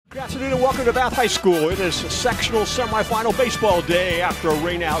Good afternoon and welcome to Bath High School. It is sectional semifinal baseball day after a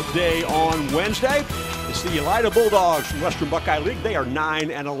rainout day on Wednesday. It's the Elida Bulldogs from Western Buckeye League. They are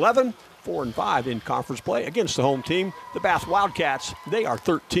 9-11, 4-5 in conference play against the home team, the Bath Wildcats. They are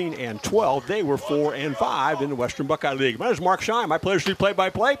 13-12. They were 4-5 in the Western Buckeye League. My name is Mark Schein. My pleasure to do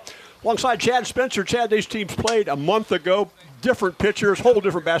play-by-play. Alongside Chad Spencer. Chad, these teams played a month ago. Different pitchers, whole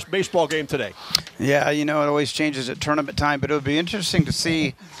different baseball game today. Yeah, you know, it always changes at tournament time, but it'll be interesting to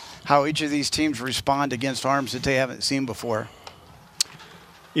see how each of these teams respond against arms that they haven't seen before.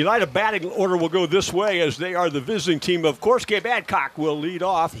 Elida batting order will go this way as they are the visiting team. Of course, Gabe Adcock will lead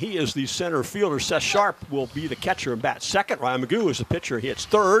off. He is the center fielder. Seth Sharp will be the catcher and bat second. Ryan Magoo is the pitcher. He hits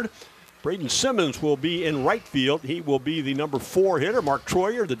third. Braden Simmons will be in right field. He will be the number 4 hitter. Mark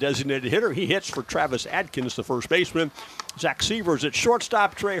Troyer, the designated hitter. He hits for Travis Adkins, the first baseman. Zach Severs at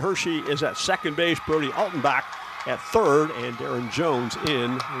shortstop. Trey Hershey is at second base. Brody Altenbach at third, and Darren Jones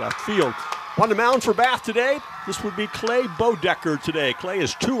in left field. On the mound for Bath today, this would be Clay Bodecker today. Clay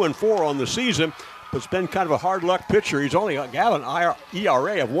is 2-4 on the season, but it's been kind of a hard luck pitcher. He's only got an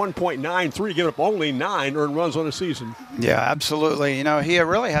ERA of 1.93, giving up only 9 earned runs on the season. Yeah, absolutely. You know, he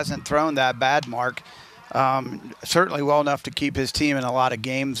really hasn't thrown that bad, Mark. Certainly well enough to keep his team in a lot of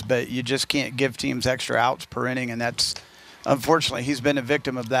games, but you just can't give teams extra outs per inning, and that's, unfortunately, he's been a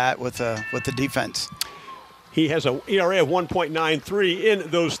victim of that with the defense. He has an ERA of 1.93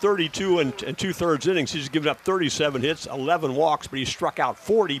 in those 32 and 2/3 innings. He's given up 37 hits, 11 walks, but he struck out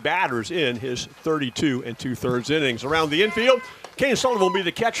 40 batters in his 32 and 2/3 innings. Around the infield, Kane Sullivan will be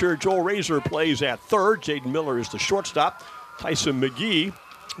the catcher. Joel Razor plays at third. Jaden Miller is the shortstop. Tyson McGee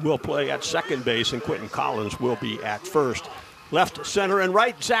will play at second base, and Quentin Collins will be at first. Left, center, and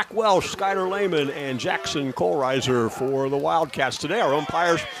right, Zach Welsh, Skyler Lehman, and Jackson Kohlreiser for the Wildcats today. Our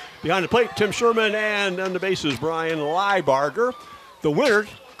umpires behind the plate, Tim Sherman, and on the bases, Brian Liebarger. The winner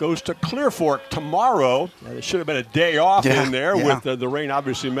goes to Clear Fork tomorrow. It should have been a day off in there with the rain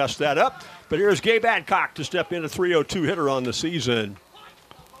obviously messed that up. But here's Gabe Adcock to step in, a 302 hitter on the season.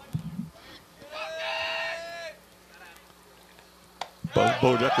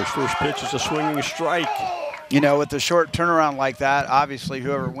 Bodecker's first pitch is a swinging strike. You know, with the short turnaround like that, obviously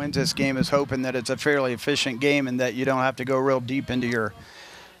whoever wins this game is hoping that it's a fairly efficient game and that you don't have to go real deep into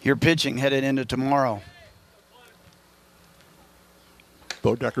your pitching headed into tomorrow.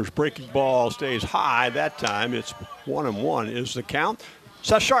 Bodecker's breaking ball stays high that time. It's 1-1 is the count.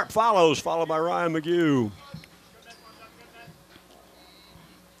 Seth Sharp follows, followed by Ryan Magoo.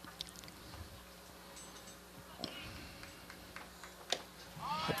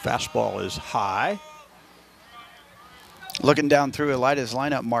 That fastball is high. Looking down through Elida's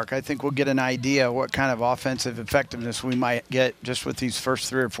lineup, Mark, I think we'll get an idea what kind of offensive effectiveness we might get just with these first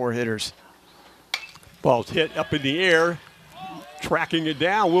 3 or 4 hitters. Ball's hit up in the air. Tracking it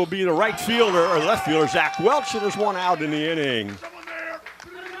down will be the right fielder, or left fielder, Zach Welch, and there's 1 out in the inning.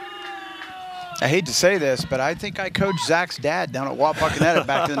 I hate to say this, but I think I coached Zach's dad down at Wapakoneta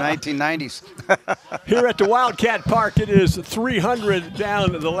back in the 1990s. Here at the Wildcat Park, it is 300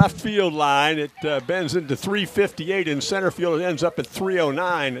 down the left field line. It bends into 358 in center field. It ends up at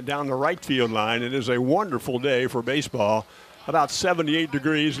 309 down the right field line. It is a wonderful day for baseball. About 78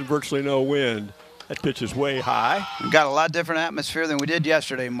 degrees and virtually no wind. That pitch is way high. We've got a lot different atmosphere than we did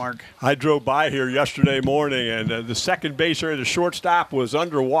yesterday, Mark. I drove by here yesterday morning, and the second base area, the shortstop, was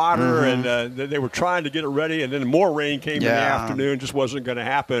underwater, and they were trying to get it ready, and then more rain came in the afternoon. Just wasn't going to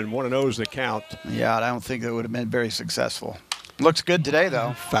happen. 1-0 is the count. Yeah, I don't think that would have been very successful. Looks good today,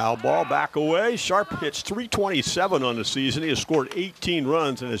 though. Foul ball back away. Sharp hits 327 on the season. He has scored 18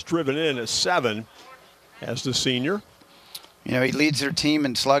 runs and has driven in at 7 as the senior. You know, he leads their team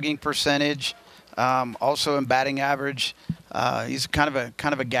in slugging percentage. Also in batting average. He's kind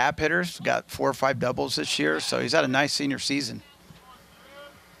of a gap hitter. He's got 4 or 5 doubles this year, so he's had a nice senior season.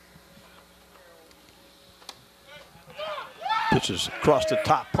 Pitches across the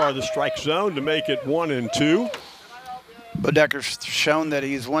top part of the strike zone to make it 1-2. Bodecker's shown that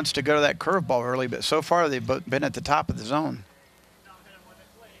he wants to go to that curveball early, but so far they've been at the top of the zone.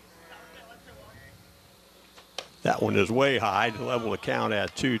 That one is way high to level the count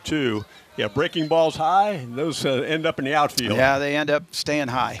at 2-2. Yeah, breaking balls high, and those end up in the outfield. Yeah, they end up staying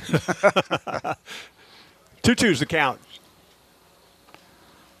high. 2-2's the count.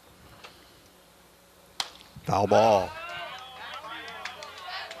 Foul ball.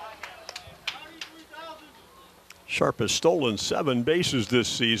 Sharp has stolen 7 bases this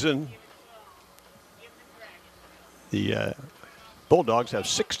season. The Bulldogs have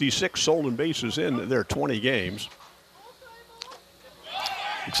 66 stolen bases in their 20 games.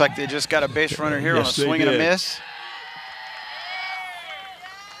 Looks like they just got a base runner here on a swing and a miss.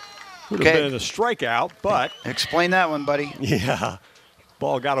 Would have been a strikeout, but explain that one, buddy. Yeah,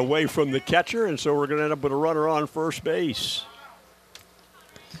 ball got away from the catcher, and so we're going to end up with a runner on first base.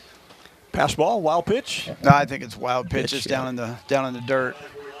 Pass ball, wild pitch. No, I think it's wild pitch. It's down in the dirt.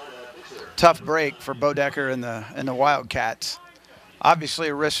 Tough break for Bodecker and the Wildcats. Obviously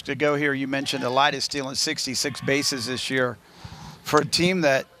a risk to go here. You mentioned Elida stealing 66 bases this year for a team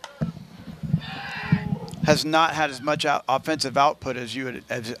that has not had as much offensive output as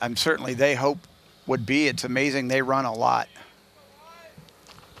I'm certainly they hope would be. It's amazing they run a lot.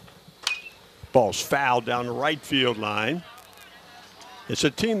 Ball's fouled down the right field line. It's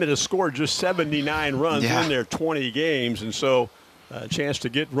a team that has scored just 79 runs in their 20 games, and so a chance to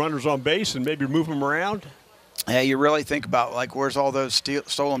get runners on base and maybe move them around. Yeah, you really think about, like, where's all those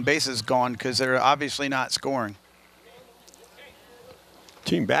stolen bases gone, because they're obviously not scoring.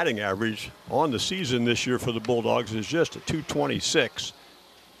 Team batting average on the season this year for the Bulldogs is just a .226.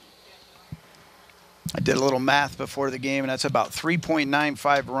 I did a little math before the game, and that's about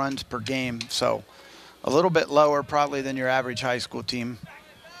 3.95 runs per game, so a little bit lower probably than your average high school team.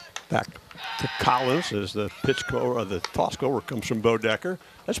 Back to Collins as the toss scorer comes from Bodecker.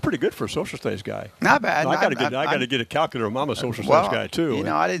 That's pretty good for a social studies guy. Not bad. I got to get a calculator. I'm a social studies guy too. You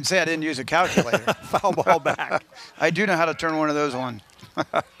know, I didn't say I didn't use a calculator. Foul ball back. I do know how to turn one of those on.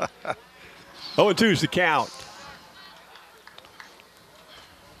 0-2 is the count.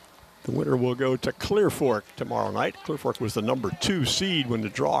 The winner will go to Clear Fork tomorrow night. Clear Fork was the number 2 seed when the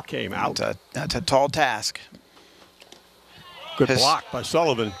draw came out. That's a tall task. Good block by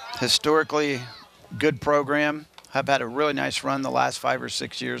Sullivan. Historically good program. Have had a really nice run the last 5 or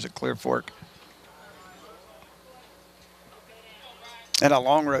 6 years at Clear Fork. And a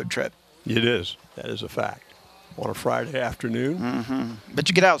long road trip. It is. That is a fact. On a Friday afternoon. But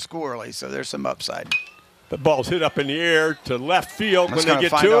you get out of school early, so there's some upside. The ball's hit up in the air to left field. When they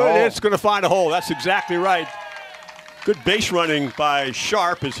get to it, it's going to find a hole. That's exactly right. Good base running by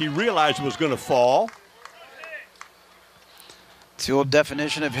Sharp as he realized it was going to fall. It's the old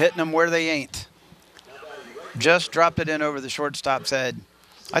definition of hitting them where they ain't. Just dropped it in over the shortstop's head.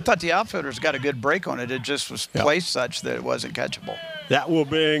 I thought the outfielders got a good break on it. It just was placed such that it wasn't catchable. That will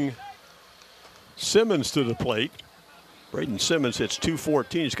bring Simmons to the plate. Braden Simmons hits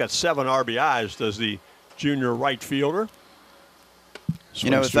 .214. He's got 7 RBIs, does the junior right fielder.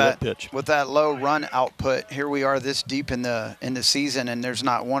 You know, with that low run output, here we are this deep in the season, and there's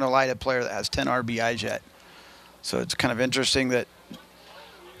not one Elida player that has 10 RBIs yet. So it's kind of interesting that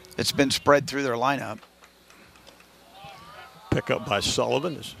it's been spread through their lineup. Pickup by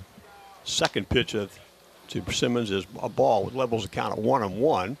Sullivan. His second pitch to Simmons is a ball with levels of count of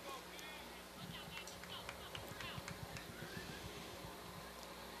 1-1.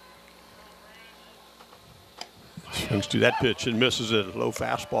 Swings to that pitch and misses it. Low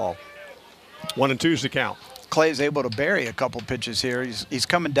fastball. 1-2 is the count. Clay's able to bury a couple pitches here. He's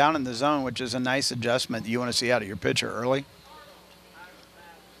coming down in the zone, which is a nice adjustment that you want to see out of your pitcher early.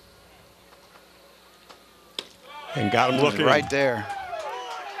 And got him looking. Right there.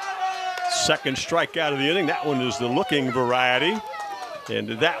 Second strikeout of the inning. That one is the looking variety. And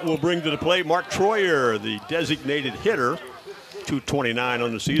that will bring to the plate Mark Troyer, the designated hitter. .229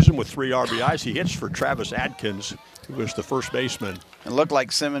 on the season with 3 RBIs. He hits for Travis Adkins, who was the first baseman. It looked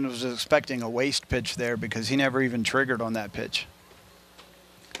like Simmons was expecting a waste pitch there because he never even triggered on that pitch.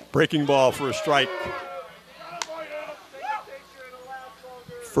 Breaking ball for a strike.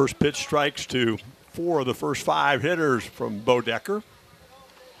 First pitch strikes to 4 of the first 5 hitters from Bodecker.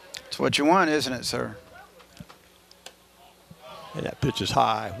 It's what you want, isn't it, sir? And that pitch is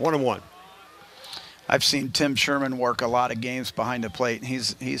high. 1-1. I've seen Tim Sherman work a lot of games behind the plate.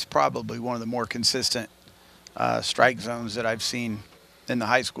 He's probably one of the more consistent strike zones that I've seen in the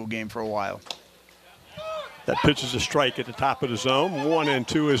high school game for a while. That pitch is a strike at the top of the zone.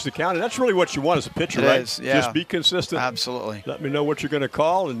 1-2 is the count. And that's really what you want as a pitcher, it right? Is, yeah. Just be consistent. Absolutely. Let me know what you're going to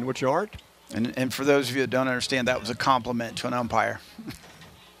call and what you aren't. And for those of you that don't understand, that was a compliment to an umpire.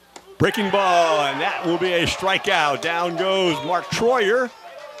 Breaking ball, and that will be a strikeout. Down goes Mark Troyer.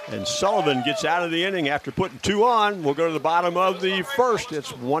 And Sullivan gets out of the inning after putting 2 on. We'll go to the bottom of the first.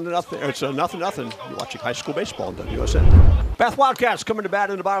 It's 1-0. It's a 0-0. You're watching high school baseball on WSN. Bath Wildcats coming to bat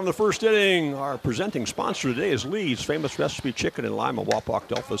in the bottom of the first inning. Our presenting sponsor today is Lee's Famous Recipe Chicken in Lima, Wapak,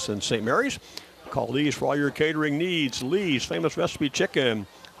 Delphus, and St. Mary's. Call Lee's for all your catering needs. Lee's Famous Recipe Chicken,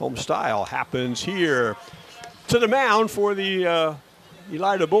 home style, happens here. To the mound for the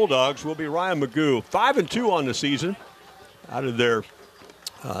Elida Bulldogs will be Ryan Magoo. 5-2 on the season. Out of their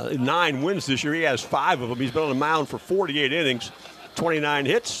 9 wins this year, he has 5 of them. He's been on the mound for 48 innings. 29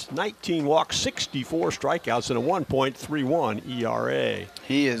 hits, 19 walks, 64 strikeouts, and a 1.31 ERA.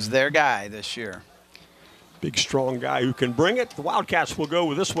 He is their guy this year. Big, strong guy who can bring it. The Wildcats will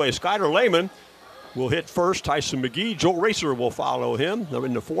go this way. Skyler Lehman will hit first. Tyson McGee. Joel Racer will follow him.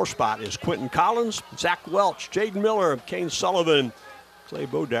 In the 4th spot is Quentin Collins, Zach Welch, Jaden Miller, Kane Sullivan, Clay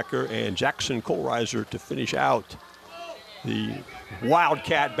Bodecker, and Jackson Kohlreiser to finish out the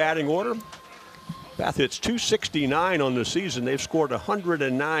Wildcat batting order. Bath hits .269 on the season. They've scored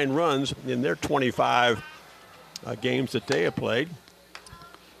 109 runs in their 25 games that they have played.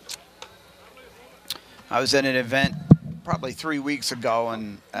 I was at an event probably 3 weeks ago,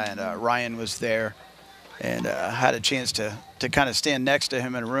 and Ryan was there, and had a chance to kind of stand next to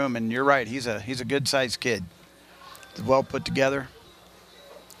him in a room. And you're right, he's a good-sized kid. He's well put together.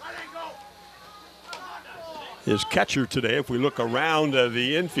 His catcher today, if we look around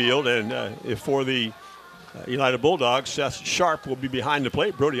the infield, and if for the Elida Bulldogs, Seth Sharp will be behind the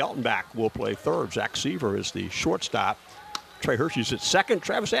plate. Brody Altenbach will play third. Zach Seaver is the shortstop. Trey Hershey's at second.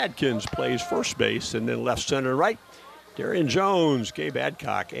 Travis Adkins plays first base, and then left, center, right. Darian Jones, Gabe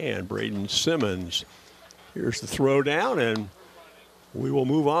Adcock, and Braden Simmons. Here's the throw down, and we will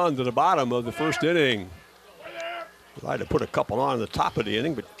move on to the bottom of the 1st inning. Elida put a couple on the top of the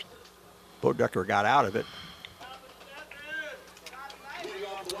inning, but Bodecker got out of it.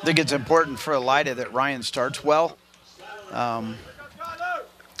 I think it's important for Elida that Ryan starts well. I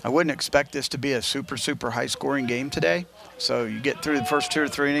wouldn't expect this to be a super high-scoring game today. So you get through the first 2 or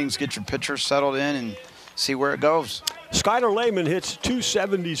 3 innings, get your pitchers settled in, and see where it goes. Skyler Lehman hits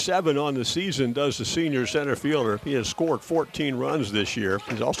 .277 on the season, does the senior center fielder. He has scored 14 runs this year.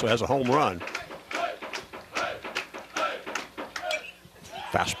 He also has a home run.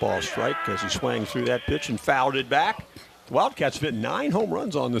 Fastball strike as he swung through that pitch and fouled it back. The Wildcats have hit 9 home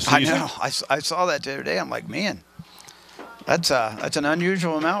runs on the season. I know. I saw that the other day. I'm like, man, that's an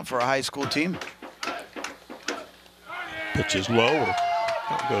unusual amount for a high school team. Pitch is low.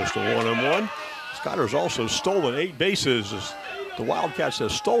 That goes to 1-1. Skyler's also stolen 8 bases. The Wildcats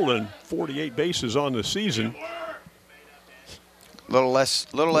have stolen 48 bases on the season. A little less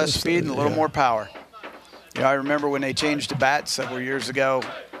speed and a little more power. You know, I remember when they changed the bats several years ago.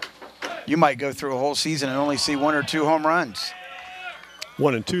 You might go through a whole season and only see 1 or 2 home runs.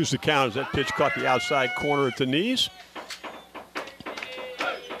 1-2 is the count as that pitch caught the outside corner at the knees.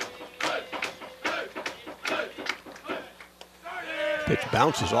 Pitch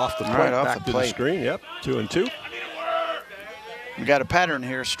bounces off the plate, back to the screen. Yep, 2-2. We got a pattern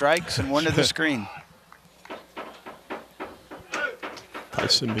here: strikes and 1 to the screen.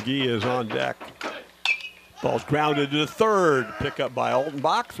 Tyson McGee is on deck. Ball's grounded to the third. Pick up by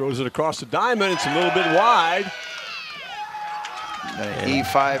Altenbach. Throws it across the diamond. It's a little bit wide. An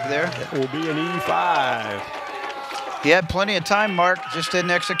E5 there. It will be an E5. He had plenty of time, Mark. Just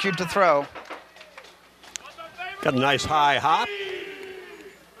didn't execute the throw. Got a nice high hop.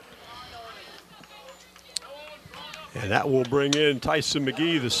 And that will bring in Tyson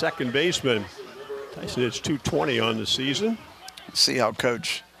McGee, the second baseman. Tyson hits .220 on the season. Let's see how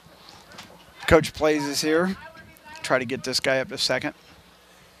Coach plays this here. Try to get this guy up to second.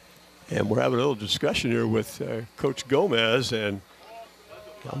 And we're having a little discussion here with Coach Gomez and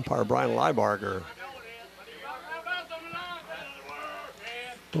umpire Brian Leibarger.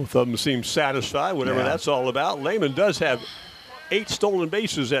 Both of them seem satisfied, whatever that's all about. Lehman does have 8 stolen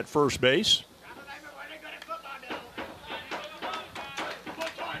bases at first base.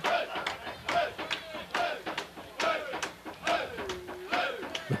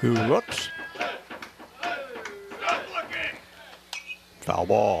 Who looks? Foul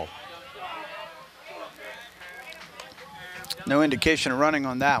ball. No indication of running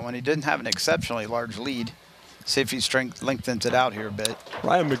on that one. He didn't have an exceptionally large lead. See if he lengthens it out here a bit.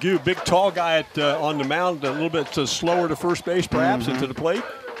 Ryan McGee, big tall guy on the mound, a little bit slower to first base perhaps, into the plate.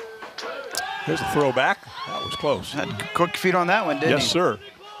 Here's a throwback. That was close. Had quick feet on that one, didn't he? Yes, sir.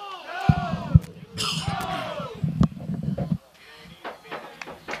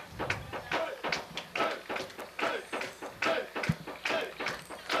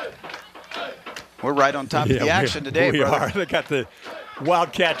 We're right on top of the action today, we brother. are. They got the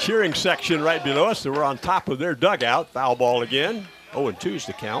Wildcat cheering section right below us. So we're on top of their dugout. Foul ball again. 0-2 is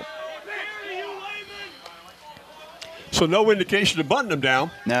the count. So no indication of bunting him down.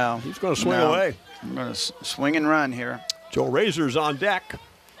 No. He's going to swing away. I'm going to swing and run here. Joe Razor's on deck.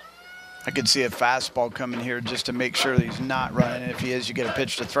 I could see a fastball coming here just to make sure that he's not running. If he is, you get a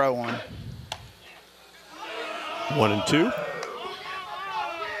pitch to throw on. 1-2.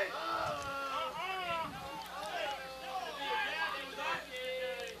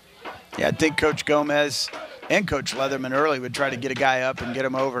 Yeah, I think Coach Gomez and Coach Leatherman early would try to get a guy up and get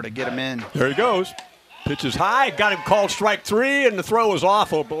him over to get him in. There he goes. Pitch is high, got him called strike 3, and the throw was off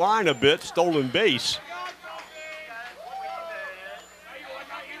the line a bit, stolen base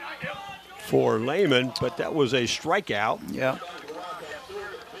for Lehman, but that was a strikeout. Yeah.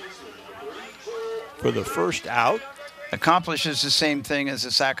 For the first out. Accomplishes the same thing as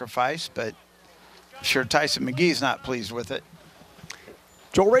a sacrifice, but I'm sure Tyson McGee's not pleased with it.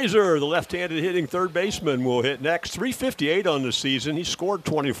 Joe Razor, the left-handed hitting third baseman, will hit next. 358 on the season. He scored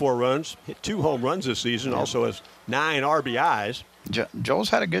 24 runs, hit 2 home runs this season, also has 9 RBIs. Joel's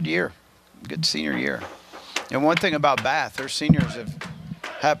had a good year, good senior year. And one thing about Bath, their seniors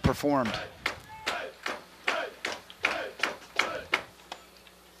have performed.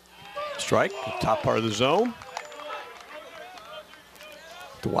 Strike, top part of the zone.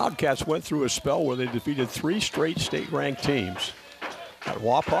 The Wildcats went through a spell where they defeated 3 straight state-ranked teams. Got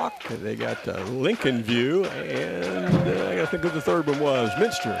Wapak, they got Lincoln View, and I got to think who the third one was,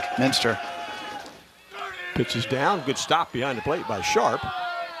 Minster. Minster. Pitches down, good stop behind the plate by Sharp.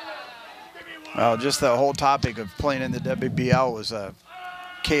 Well, just the whole topic of playing in the WBL was a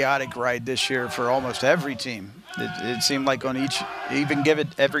chaotic ride this year for almost every team. It seemed like on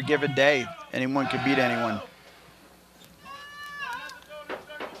every given day, anyone could beat anyone.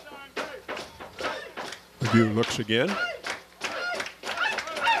 View looks again.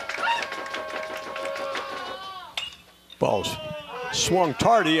 Ball's swung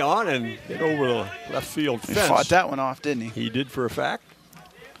tardy on and hit over the left field fence. He fought that one off, didn't he? He did for a fact.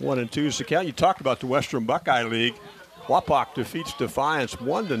 1-2 is the count. You talked about the Western Buckeye League. Wapak defeats Defiance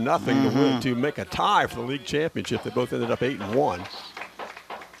 1-0 to win to make a tie for the league championship. They both ended up 8-1.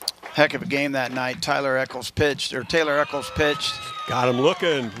 Heck of a game that night. Taylor Eccles pitched. Got him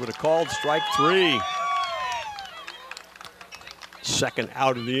looking. Would have called strike 3. Second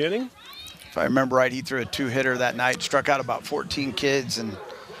out of the inning. If I remember right, he threw a 2-hitter that night, struck out about 14 kids, and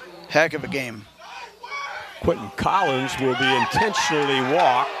heck of a game. Quentin Collins will be intentionally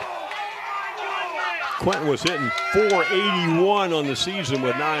walked. Quentin was hitting .481 on the season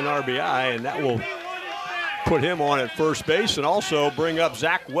with 9 RBI, and that will put him on at first base and also bring up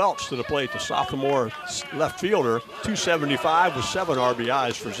Zach Welch to the plate, the sophomore left fielder. .275 with 7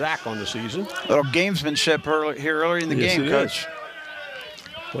 RBIs for Zach on the season. Little gamesmanship early in the game, Coach.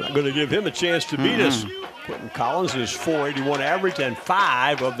 We're not going to give him a chance to beat us. Quentin Collins is .481 average and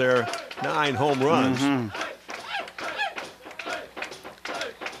 5 of their 9 home runs.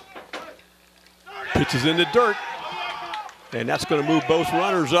 Pitches in the dirt, and that's going to move both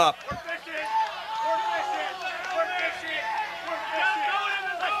runners up.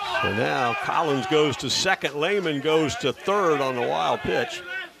 So now Collins goes to second, Lehman goes to third on the wild pitch.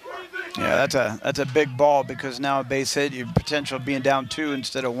 Yeah, that's a big ball because now a base hit, your potential of being down 2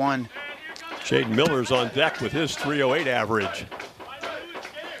 instead of 1. Shaden Miller's on deck with his .308 average.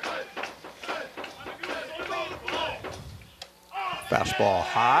 Fastball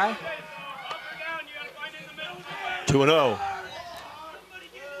high. 2-0.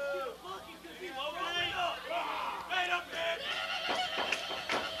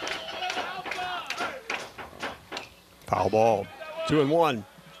 Foul ball. 2-1.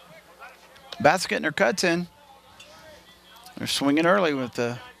 Bath's getting their cuts in. They're swinging early with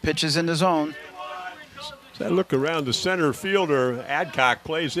the pitches in the zone. That look around the center fielder, Adcock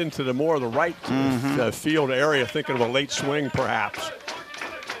plays into the more of the right field area, thinking of a late swing perhaps.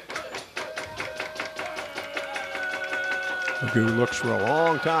 Who looks for a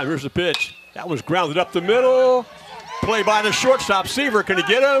long time. Here's the pitch. That was grounded up the middle. Play by the shortstop. Seaver, can he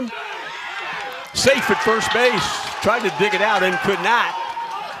get him? Safe at first base. Tried to dig it out and could not.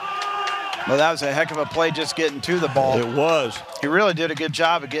 Well, that was a heck of a play just getting to the ball. It was. He really did a good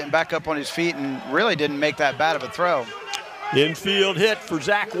job of getting back up on his feet and really didn't make that bad of a throw. Infield hit for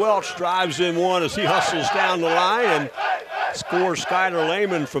Zach Welch. Drives in one as he hustles down the line and scores Skyler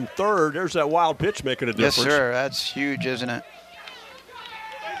Lehman from third. There's that wild pitch making a difference. Yes, sir. That's huge, isn't it?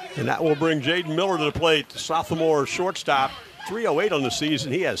 And that will bring Jaden Miller to the plate, the sophomore shortstop. .308 on the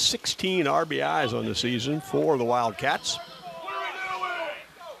season. He has 16 RBIs on the season for the Wildcats.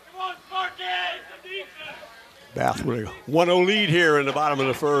 Bath with a 1-0 lead here in the bottom of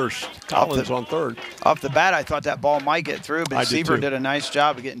the first. Collins on third. Off the bat, I thought that ball might get through, but Seaver did a nice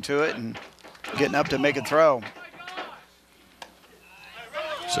job of getting to it and getting up to make a throw.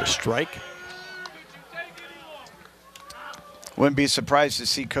 It's a strike. Wouldn't be surprised to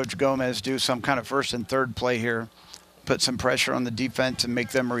see Coach Gomez do some kind of first and third play here. Put some pressure on the defense and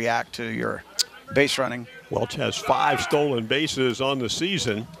make them react to your base running. Welch has 5 stolen bases on the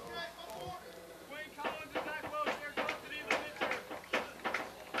season.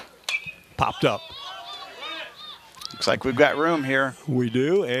 Popped up. Looks like we've got room here. We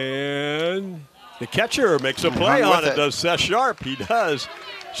do, and the catcher makes a play on it, does Seth Sharp. He does.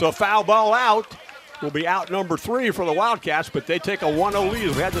 So foul ball out. Will be out number 3 for the Wildcats, but they take a 1-0 lead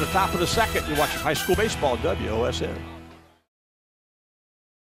as we head to the top of the second. You're watching high school baseball, WOSN.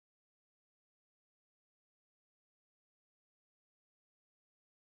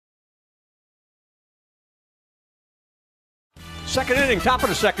 Second inning, top of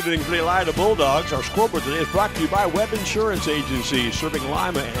the second inning for the Elida Bulldogs. Our scoreboard today is brought to you by Webb Insurance Agency, serving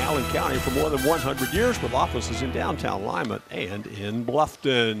Lima and Allen County for more than 100 years with offices in downtown Lima and in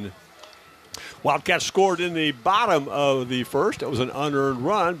Bluffton. Wildcats scored in the bottom of the first. It was an unearned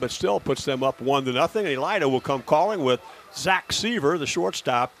run, but still puts them up 1-0. Elida will come calling with Zach Seaver, the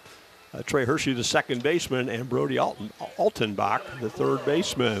shortstop, Trey Hershey, the second baseman, and Brody Altenbach, the third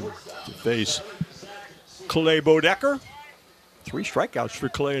baseman, to face Clay Bodecker. 3 strikeouts for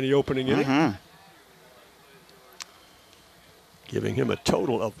Clay in the opening inning. Giving him a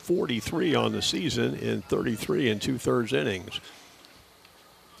total of 43 on the season in 33 2/3 innings.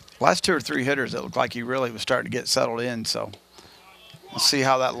 Last 2 or 3 hitters, it looked like he really was starting to get settled in. So we'll see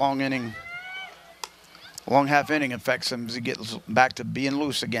how that long half inning affects him as he gets back to being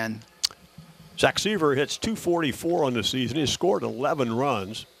loose again. Zach Seaver hits .244 on the season. He's scored 11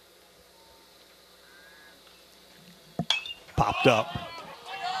 runs. Popped up.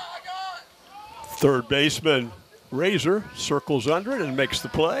 Third baseman Razor circles under it and makes the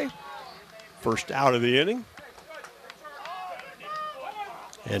play. First out of the inning.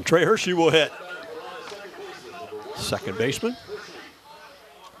 And Trey Hershey will hit. Second baseman.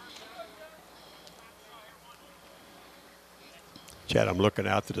 Chad, I'm looking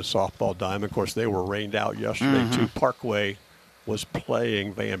out to the softball diamond. Of course, they were rained out yesterday, too. Parkway was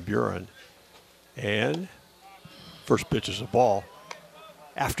playing Van Buren. And first pitch is a ball.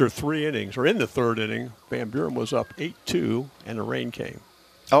 After 3 innings, or in the third inning, Van Buren was up 8-2, and the rain came.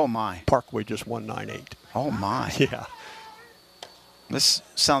 Oh, my. Parkway just won 9-8. Oh, my. Yeah. This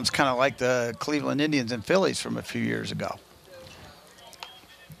sounds kind of like the Cleveland Indians and Phillies from a few years ago.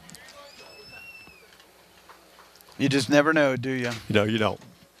 You just never know, do you? No, you don't.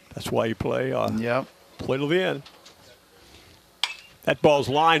 That's why you play. Play till the end. That ball's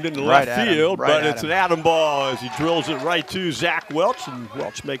lined into left field, but it's an Adam ball as he drills it right to Zach Welch, and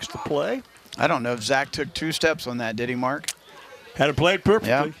Welch makes the play. I don't know if Zach took 2 steps on that, did he, Mark? Had it played perfectly.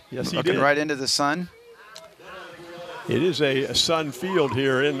 Yeah. Yes, he did. Looking right into the sun. It is a sun field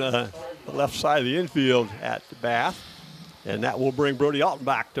here in the left side of the infield at Bath, and that will bring Brody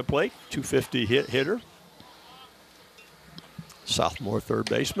Altenbach to plate, .250 hitter. Sophomore third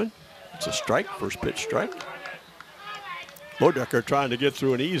baseman. It's a strike, first pitch strike. Bodecker trying to get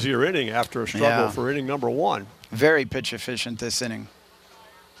through an easier inning after a struggle for inning number 1. Very pitch efficient this inning.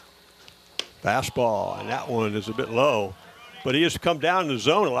 Fastball, and that one is a bit low. But he has come down in the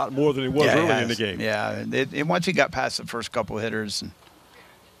zone a lot more than he was early in the game. Yeah, once he got past the first couple of hitters.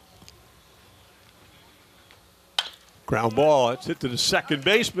 Ground ball, it's hit to the second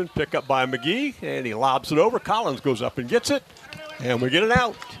baseman, pick up by McGee, and he lobs it over. Collins goes up and gets it, and we get it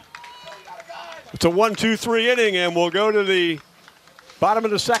out. It's a 1-2-3 inning, and we'll go to the bottom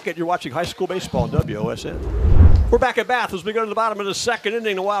of the second. You're watching high school baseball on WOSN. We're back at Bath as we go to the bottom of the second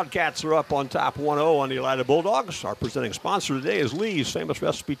inning. The Wildcats are up on top 1-0 on the Elida Bulldogs. Our presenting sponsor today is Lee's Famous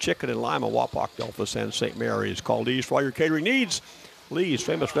Recipe Chicken in Lima, Wapak, Delphus, and St. Mary's. Call Lee's for all your catering needs. Lee's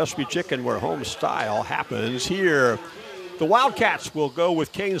Famous Recipe Chicken, where home style happens here. The Wildcats will go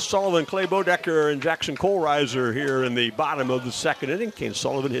with Kane Sullivan, Clay Bodecker, and Jackson Kohlreiser here in the bottom of the second inning. Kane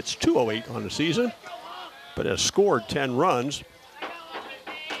Sullivan hits .208 on the season, but has scored 10 runs.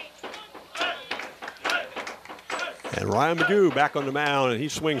 And Ryan Magoo back on the mound, and he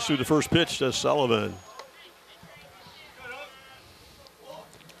swings through the first pitch to Sullivan.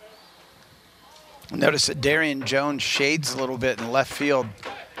 Notice that Darian Jones shades a little bit in left field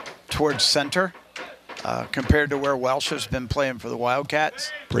towards center compared to where Welsh has been playing for the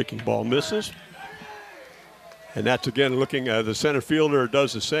Wildcats. Breaking ball misses. And that's, again, looking at the center fielder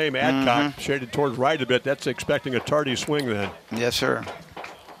does the same. Adcock shaded towards right a bit. That's expecting a tardy swing then. Yes, sir.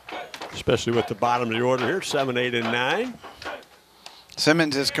 Especially with the bottom of the order here, 7, 8, and 9.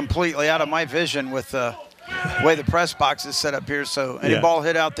 Simmons is completely out of my vision with the way the press box is set up here. So any ball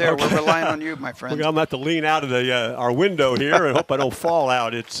hit out there, we're relying on you, my friend. I'm going to have to lean out of the our window here and hope I don't fall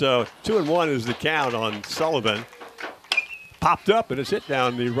out. It's 2-1 is the count on Sullivan. Popped up, and it's hit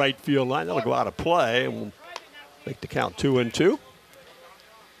down the right field line. That'll go out of play, and we'll make the count 2-2.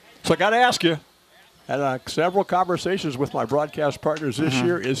 So I got to ask you, had several conversations with my broadcast partners this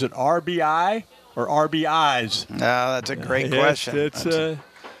year. Is it RBI or RBIs? No, that's a great question.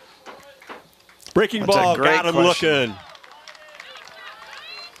 Breaking That's a ball, great got him question. looking.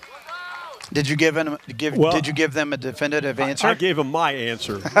 Did you give them a definitive answer? I gave him my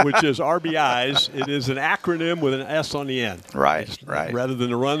answer, which is RBIs. It is an acronym with an S on the end. Right. Rather than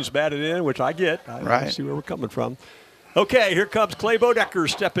the runs batted in, which I get. I see where we're coming from. Okay, here comes Clay Bodecker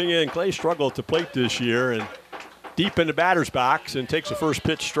stepping in. Clay struggled at the plate this year and deep in the batter's box and takes a first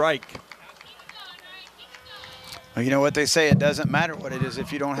pitch strike. Well, you know what they say, it doesn't matter what it is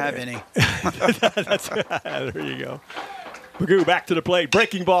if you don't have any. There you go. Magoo back to the plate.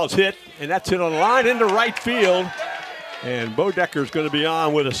 Breaking ball's hit, and that's hit on the line into right field. And Bodecker's going to be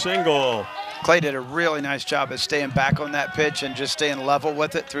on with a single. Clay did a really nice job of staying back on that pitch and just staying level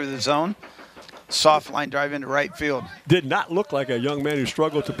with it through the zone. Soft line drive into right field. Did not look like a young man who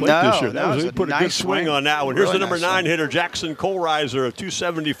struggled to plate No, this year. He put a good swing on that one. Here's Really the number nice 9 swing. hitter, Jackson Kohlreiser, of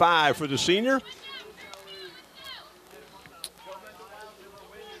 275 for the senior.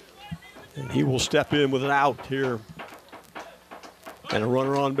 And he will step in with an out here. And a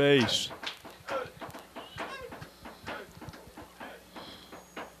runner on base.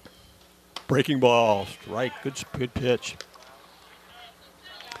 Breaking ball, strike, good pitch.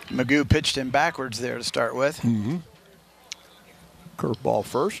 Magoo pitched him backwards there to start with. Curveball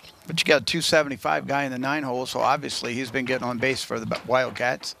first. But you got a 275 guy in the 9 hole, so obviously he's been getting on base for the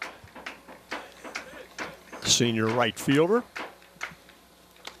Wildcats. Senior right fielder.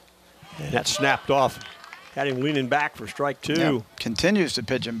 And that snapped off. Had him leaning back for strike 2. Yep. Continues to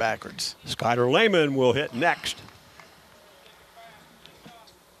pitch him backwards. Skyler Lehman will hit next.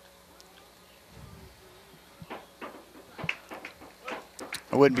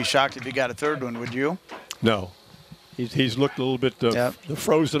 I wouldn't be shocked if he got a third one, would you? No. He's looked a little bit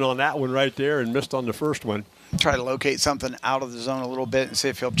frozen on that one right there and missed on the first one. Try to locate something out of the zone a little bit and see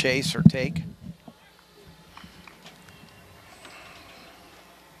if he'll chase or take.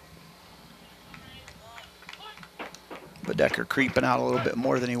 Bodecker creeping out a little bit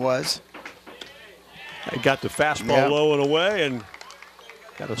more than he was. He got the fastball low and away and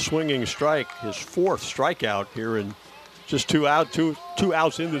got a swinging strike. His 4th strikeout here in just 2 outs into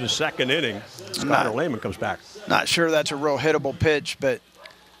the 2nd inning. Skyler Lehman comes back. Not sure that's a real hittable pitch, but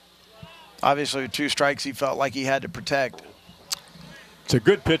obviously with 2 strikes he felt like he had to protect. It's a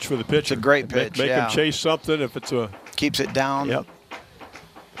good pitch for the pitcher. It's a great pitch, Make him chase something if it's a... Keeps it down. Yep.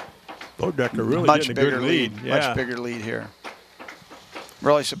 Bodecker really much getting a bigger good lead. Much bigger lead here.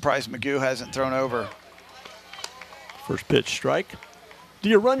 Really surprised Magoo hasn't thrown over. First pitch strike. Do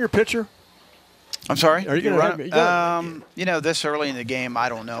you run your pitcher? I'm sorry? Are you going to run? You know, this early in the game, I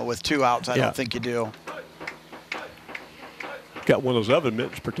don't know. With 2 outs, I don't think you do. Got one of those oven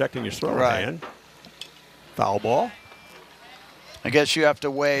mitts protecting his throwing hand. Foul ball. I guess you have to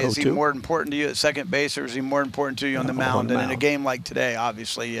weigh, is he more important to you at second base or is he more important to you on the mound? And in a game like today,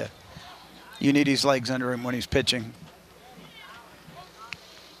 obviously, you need his legs under him when he's pitching.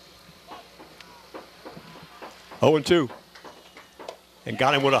 0-2. And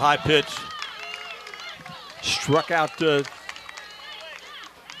got him with a high pitch. Struck out the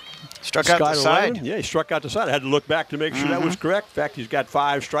side. Yeah, he struck out the side. I had to look back to make sure that was correct. In fact, he's got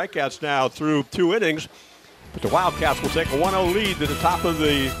 5 strikeouts now through 2 innings. But the Wildcats will take a 1-0 lead to the top of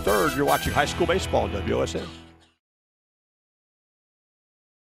the 3rd. You're watching high school baseball on WOSN.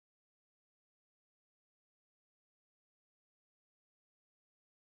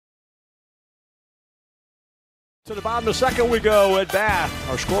 To the bottom of the 2nd we go at bat.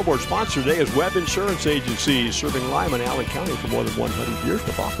 Our scoreboard sponsor today is Webb Insurance Agency, serving Lima and Allen County for more than 100 years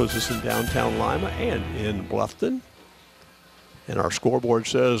with offices in downtown Lima and in Bluffton. And our scoreboard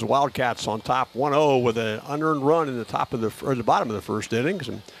says Wildcats on top 1-0 with an unearned run in the bottom of the 1st innings.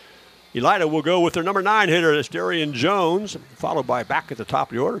 And Elida will go with their number 9 hitter, that's Darian Jones, followed by back at the top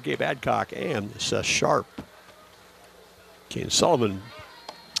of the order, Gabe Adcock and Seth Sharp. Kane Sullivan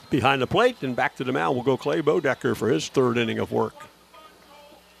behind the plate, and back to the mound will go Clay Bodecker for his 3rd inning of work.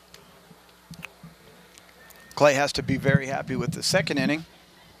 Clay has to be very happy with the 2nd inning.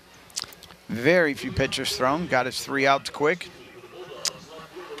 Very few pitchers thrown. Got his 3 outs quick.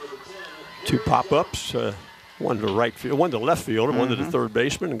 2 pop-ups, one to right field, one to left field, and one to the 3rd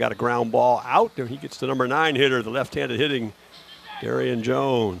baseman, and got a ground ball out. And he gets the number 9 hitter, the left-handed hitting Darian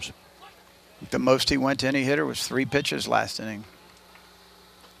Jones. The most he went to any hitter was 3 pitches last inning.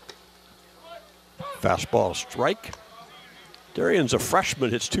 Fastball strike. Darian's a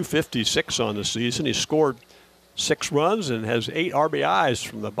freshman, hits 256 on the season. He's scored 6 runs and has 8 RBIs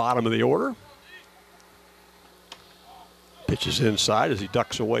from the bottom of the order. Pitches inside as he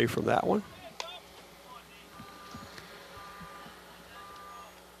ducks away from that one.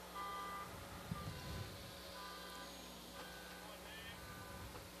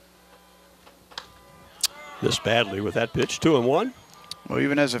 Missed badly with that pitch. 2-1. Well,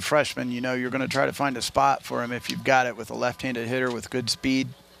 even as a freshman, you know you're going to try to find a spot for him if you've got it with a left-handed hitter with good speed.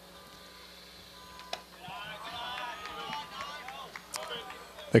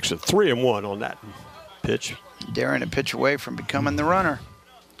 Makes it 3-1 on that pitch. Daring a pitch away from becoming the runner.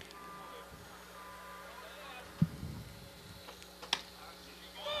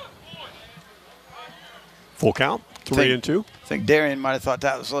 Full count, 3-2. I think Darian might have thought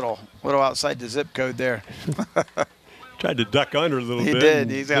that was a little outside the zip code there. Tried to duck under a little bit. He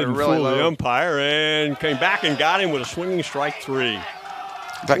did. He's got a really fool low. the umpire and came back and got him with a swinging strike 3.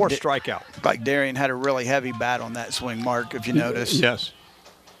 Fourth strikeout. Like Darian had a really heavy bat on that swing, Mark, if you notice. Yes.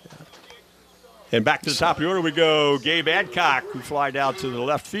 And back to the top of the order we go. Gabe Adcock, who flied out to the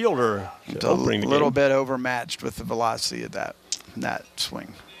left fielder. It's a little bit overmatched with the velocity of that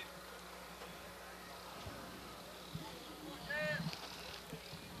swing.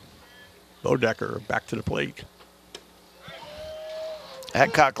 Bodecker back to the plate.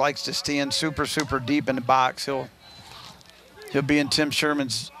 Adcock likes to stand super deep in the box. He'll be in Tim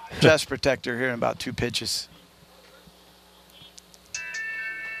Sherman's chest protector here in about 2 pitches.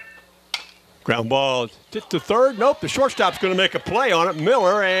 Ground ball hit to third. Nope, the shortstop's going to make a play on it.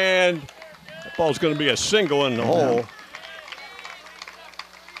 Miller, and that ball's going to be a single in the hole.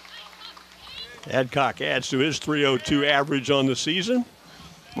 Adcock adds to his .302 average on the season.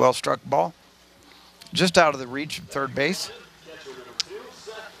 Well struck ball. Just out of the reach of third base.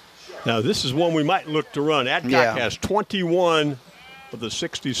 Now, this is one we might look to run. Adcock has 21 of the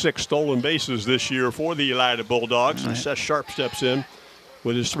 66 stolen bases this year for the Elida Bulldogs. And Seth Sharp steps in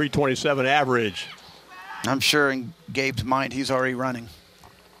with his .327 average. I'm sure in Gabe's mind he's already running.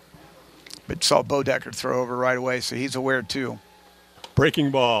 But saw Bodecker throw over right away, so he's aware too. Breaking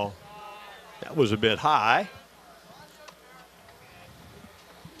ball. That was a bit high.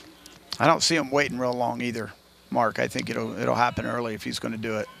 I don't see him waiting real long either, Mark. I think it'll happen early if he's going to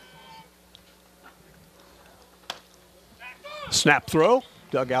do it. Snap throw,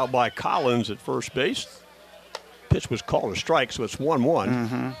 dug out by Collins at first base. Pitch was called a strike, so it's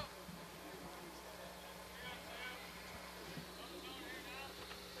 1-1.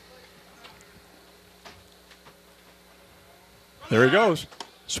 There he goes.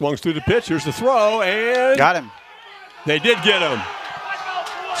 Swung through the pitch. Here's the throw, and got him. They did get him.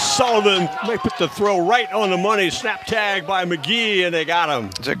 Sullivan may put the throw right on the money. Snap tag by McGee, and they got him.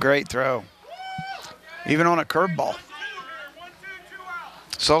 It's a great throw. Even on a curveball.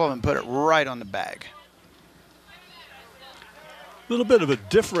 Sullivan put it right on the bag. A little bit of a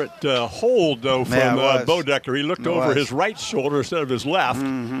different hold, though, from Bodecker. He looked over his right shoulder instead of his left.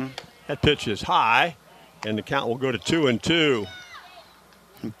 That pitch is high, and the count will go to 2-2.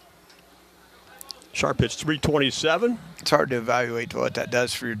 Sharp pitch .327. It's hard to evaluate what that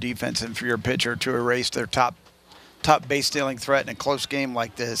does for your defense and for your pitcher to erase their top base stealing threat in a close game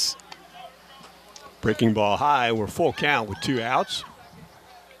like this. Breaking ball high. We're full count with 2 outs.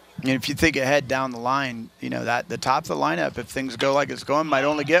 And if you think ahead down the line, you know that the top of the lineup, if things go like it's going, might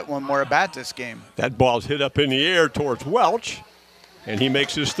only get one more at bat this game. That ball's hit up in the air towards Welch, and he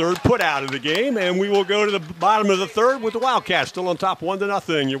makes his third put out of the game. And we will go to the bottom of the third with the Wildcats still on top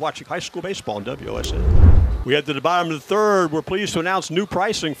 1-0. You're watching high school baseball on WSN. We head to the bottom of the third. We're pleased to announce new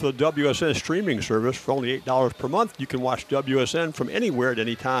pricing for the WSN streaming service. For only $8 per month, you can watch WSN from anywhere at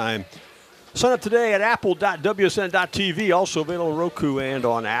any time. Sign up today at apple.wsn.tv, also available on Roku and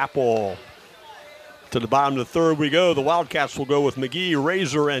on Apple. To the bottom of the third we go. The Wildcats will go with McGee,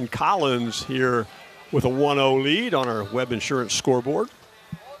 Razor, and Collins here with a 1-0 lead on our Web Insurance scoreboard.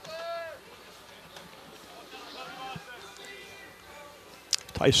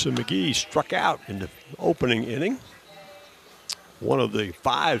 Tyson McGee struck out in the opening inning. One of the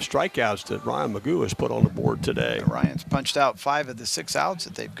 5 strikeouts that Ryan Magoo has put on the board today. Ryan's punched out 5 of the 6 outs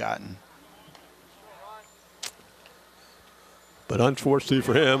that they've gotten. But unfortunately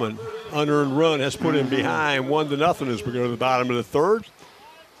for him, an unearned run has put him behind 1-0 as we go to the bottom of the third.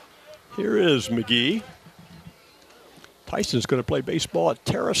 Here is McGee. Tyson's going to play baseball at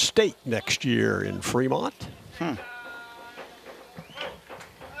Terra State next year in Fremont.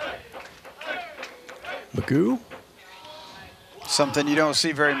 Magoo. Something you don't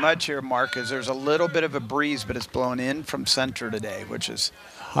see very much here, Mark, is there's a little bit of a breeze, but it's blown in from center today, which is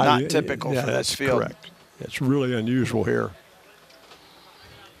not typical for this field. Correct. It's really unusual here.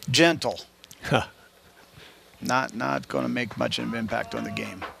 Gentle. Not going to make much of an impact on the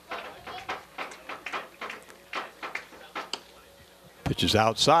game. Pitch is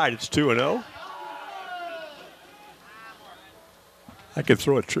outside. It's 2-0. I could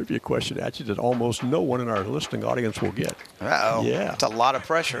throw a trivia question at you that almost no one in our listening audience will get. Uh-oh. Yeah. It's a lot of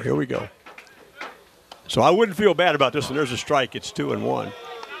pressure. Here we go. So I wouldn't feel bad about this one. There's a strike. It's 2-1.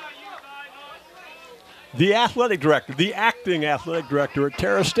 The athletic director, the acting athletic director at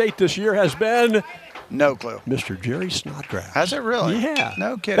Terra State this year has been No clue. Mr. Jerry Snodgrass. Has it really? Yeah.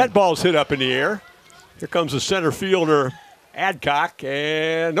 No kidding. That ball's hit up in the air. Here comes the center fielder, Adcock,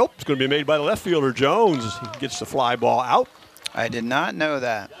 and nope, it's going to be made by the left fielder, Jones. He gets the fly ball out. I did not know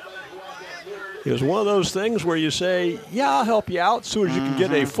that. It was one of those things where you say, yeah, I'll help you out as soon as you can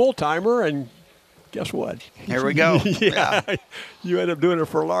get a full-timer, and guess what? Here we go. Yeah. You end up doing it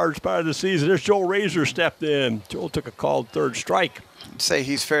for a large part of the season. There's Joel Razor stepped in. Joel took a called third strike. I'd say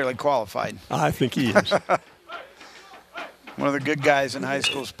he's fairly qualified. I think he is. One of the good guys in high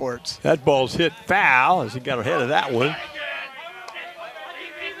school sports. That ball's hit foul as he got ahead of that one.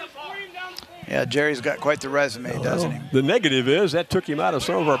 Yeah, Jerry's got quite the resume, doesn't he? The negative is that took him out of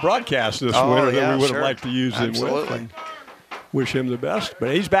some of our broadcasts this winter that we would have liked to use him with. And wish him the best.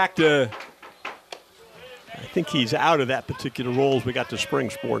 But he's back to, I think he's out of that particular role as we got to spring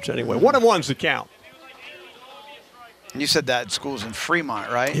sports anyway. 1-1's the count. You said that school's in Fremont,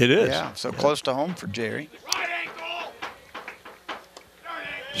 right? It is. Yeah, so close to home for Jerry.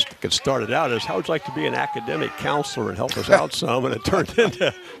 It started out as, how would you like to be an academic counselor and help us out some? And it turned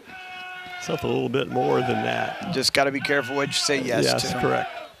into something a little bit more than that. Just got to be careful what you say yes to. Yes, correct.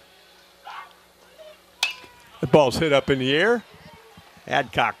 The ball's hit up in the air.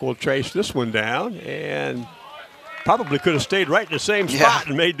 Adcock will trace this one down and probably could have stayed right in the same spot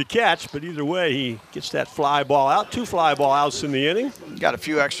and made the catch, but either way, he gets that fly ball out. 2 fly ball outs in the inning. Got a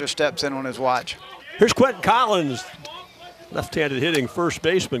few extra steps in on his watch. Here's Quentin Collins, left-handed hitting first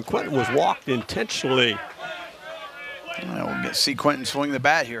baseman. Quentin was walked intentionally. We'll get to see Quentin swing the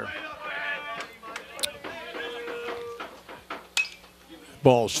bat here.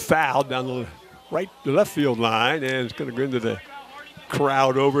 Ball's fouled down the left field line, and it's going to go into the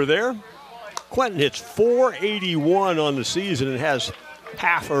crowd over there. Quentin hits .481 on the season and has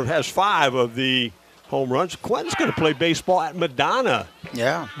 5 of the home runs. Quentin's going to play baseball at Madonna.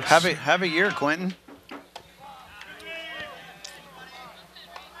 Yeah, have a year, Quentin.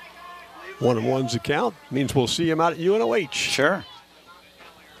 1-1's the count. Means we'll see him out at UNOH. Sure.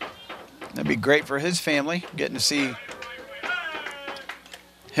 That'd be great for his family, getting to see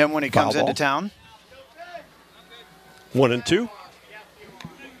him when he comes into town. 1-2.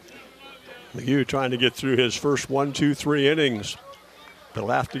 McHugh trying to get through his first 1, 2, 3 innings. He'll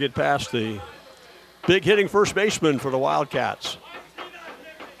have to get past the big hitting first baseman for the Wildcats.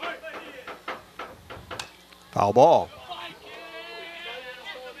 Foul ball.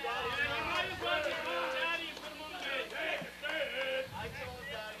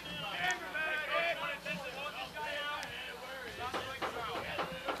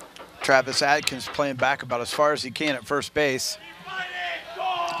 Travis Adkins playing back about as far as he can at first base.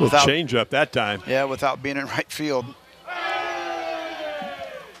 With change up that time. Yeah, without being in right field.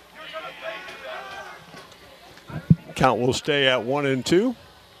 Count will stay at 1-2.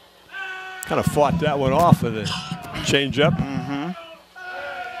 Kind of fought that one off of the change up.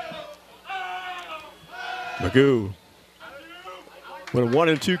 Magoo with a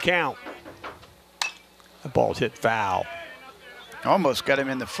 1-2 count. That ball's hit foul. Almost got him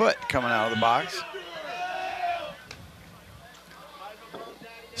in the foot coming out of the box.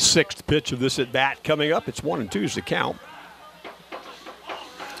 6th pitch of this at bat coming up. It's 1-2's the count.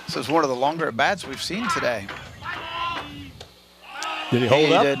 This is one of the longer at bats we've seen today. Did he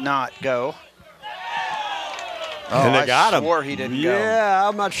hold up? He did not go. And they got him. I swore he didn't go. Yeah,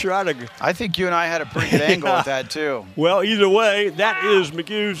 I'm not sure. I think you and I had a pretty good angle with that, too. Well, either way, that is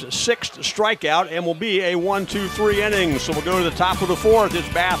McHugh's 6th strikeout and will be a 1, 2, 3 innings. So we'll go to the top of the 4th.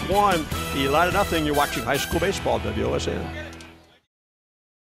 It's Bath 1, Elida 0. You're watching high school baseball, WOSN.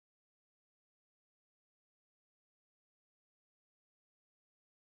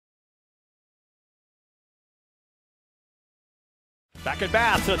 Back at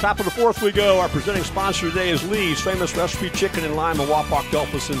Bath, to the top of the 4th we go. Our presenting sponsor today is Lee's Famous Recipe Chicken in Lima, Wapak,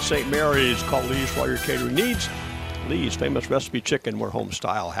 Delphus, and St. Mary's. Call Lee's for all your catering needs. Lee's Famous Recipe Chicken, where home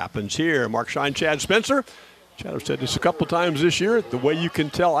style happens here. Mark Shine, Chad Spencer. Chad has said this a couple times this year. The way you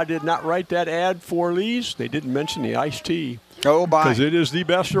can tell I did not write that ad for Lee's, they didn't mention the iced tea. Oh, bye. Because it is the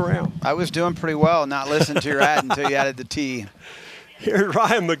best around. I was doing pretty well not listening to your ad until you added the tea. Here's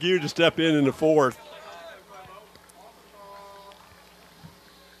Ryan McHugh to step in the 4th.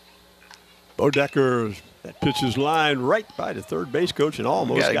 Bodecker, that pitch is lined right by the third base coach and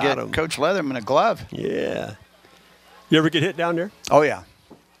almost got him. Coach Leatherman a glove. Yeah. You ever get hit down there? Oh, yeah.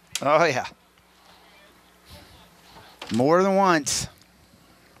 Oh, yeah. More than once.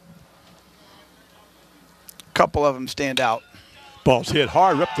 A couple of them stand out. Ball's hit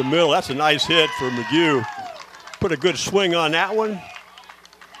hard up the middle. That's a nice hit for McGew. Put a good swing on that one.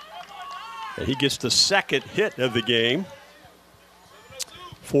 And he gets the second hit of the game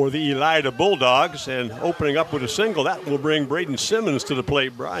for the Elida Bulldogs. And opening up with a single, that will bring Braden Simmons to the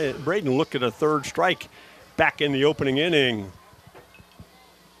plate. Braden looked at a third strike back in the opening inning.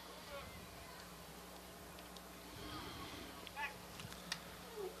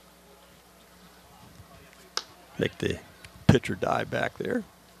 Make the pitcher dive back there.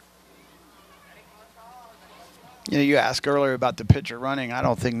 You know, you asked earlier about the pitcher running. I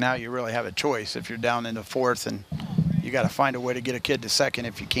don't think now you really have a choice if you're down in the fourth, and you got to find a way to get a kid to second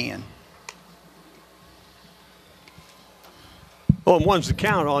if you can. Oh, and one's the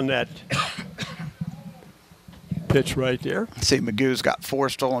count on that pitch right there. See, McGew's got 4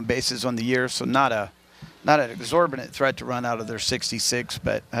 stolen bases on the year, so not an exorbitant threat to run out of their 66,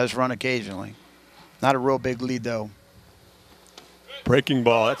 but has run occasionally. Not a real big lead, though. Breaking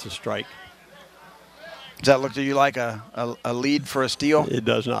ball, that's a strike. Does that look to you like a lead for a steal? It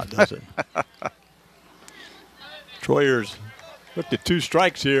does not, does it? Troyer's looked at 2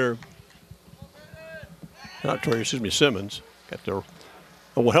 strikes here. Not Troyer, excuse me, Simmons. Got to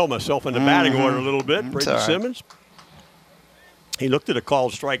held myself in the batting order a little bit. Braden Simmons. He looked at a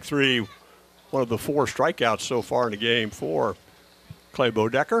called strike 3, one of the 4 strikeouts so far in the game for Clay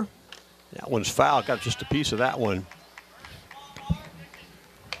Bodecker. That one's foul. Got just a piece of that one.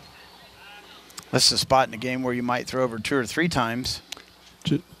 This is a spot in the game where you might throw over 2 or 3 times,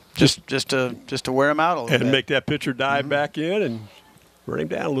 just to wear him out a little bit. And make that pitcher dive back in and run him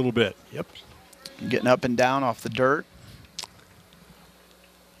down a little bit. Yep. Getting up and down off the dirt.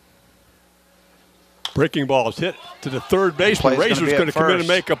 Breaking ball is hit to the third baseman. Razor's going to come in and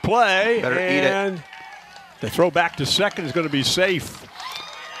make a play. Better and eat it. The throw back to second is going to be safe.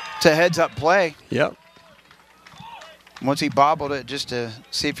 It's a heads-up play. Yep. Once he bobbled it just to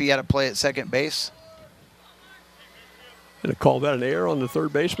see if he had a play at second base. Did they call that an error on the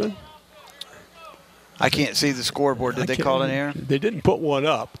third baseman? I can't see the scoreboard. Did they call it an error? They didn't put one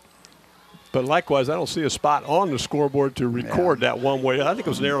up. But likewise, I don't see a spot on the scoreboard to record that one way. I think it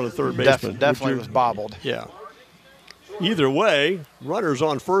was an error on the third baseman. Definitely was bobbled. Yeah. Either way, runners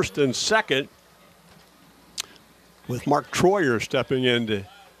on first and second with Mark Troyer stepping in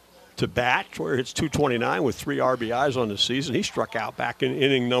to bat. Troyer hits .229 with 3 RBIs on the season. He struck out back in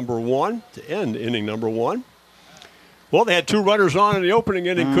inning number 1 to end inning number 1. Well, they had 2 runners on in the opening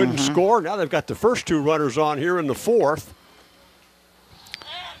inning, couldn't score. Now they've got the first 2 runners on here in the 4th.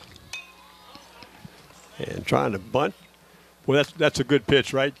 And trying to bunt. Well, that's a good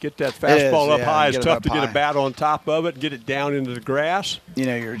pitch, right? Get that fastball up high. It's tough to get a bat on top of it and get it down into the grass. You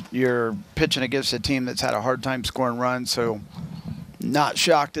know, you're pitching against a team that's had a hard time scoring runs, so not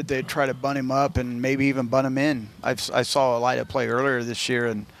shocked that they'd try to bunt him up and maybe even bunt him in. I saw Elida play earlier this year,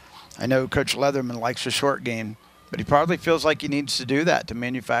 and I know Coach Leatherman likes a short game, but he probably feels like he needs to do that to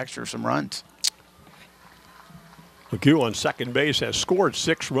manufacture some runs. McGew on second base has scored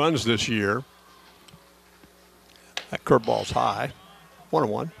 6 runs this year. That curveball's high.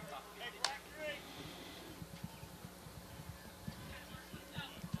 1-1.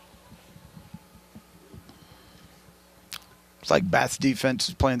 It's like Bath's defense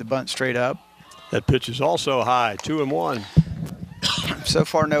is playing the bunt straight up. That pitch is also high. 2-1. So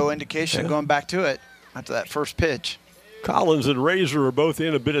far, no indication of going back to it after that first pitch. Collins and Razor are both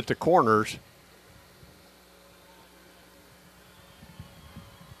in a bit at the corners.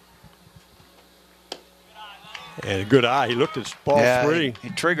 And a good eye. He looked at ball 3. He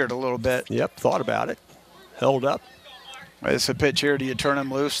triggered a little bit. Yep, thought about it. Held up. It's a pitch here. Do you turn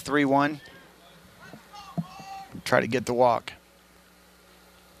him loose? 3-1. Try to get the walk.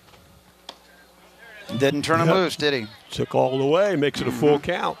 Didn't turn him loose, did he? Took all the way. Makes it a full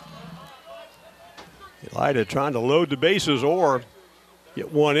count. Elida trying to load the bases or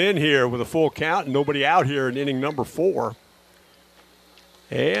get one in here with a full count and nobody out here in inning number 4.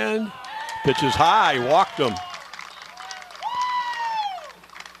 And pitch is high. Walked him.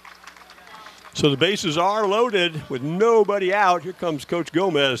 So the bases are loaded with nobody out. Here comes Coach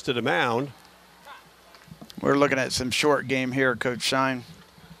Gomez to the mound. We're looking at some short game here, Coach Shine.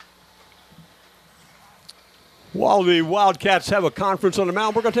 While the Wildcats have a conference on the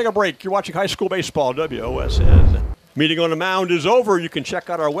mound, we're going to take a break. You're watching high school baseball, WOSN. Meeting on the mound is over. You can check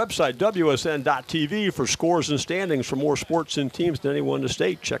out our website, WSN.TV, for scores and standings for more sports and teams than anyone in the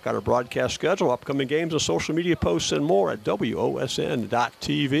state. Check out our broadcast schedule, upcoming games, and social media posts and more at WOSN.TV.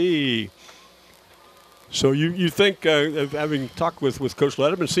 So you think, having talked with Coach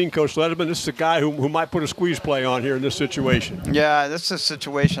Letterman, seen Coach Letterman, this is a guy who might put a squeeze play on here in this situation. Yeah, this is a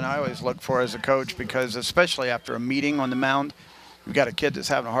situation I always look for as a coach because especially after a meeting on the mound, You've got a kid that's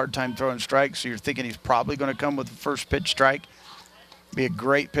having a hard time throwing strikes, so you're thinking he's probably going to come with the first pitch strike. Be a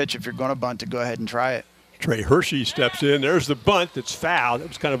great pitch if you're going to bunt to go ahead and try it. Trey Hershey steps in. There's the bunt that's fouled. It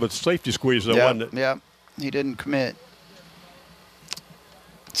was kind of a safety squeeze, though, wasn't it? Yeah, he didn't commit.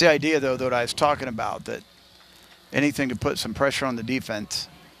 It's the idea, though, that I was talking about, that anything to put some pressure on the defense.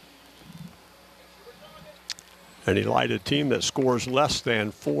 And Elida, a team that scores less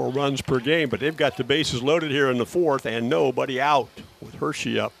than 4 runs per game, but they've got the bases loaded here in the 4th and nobody out with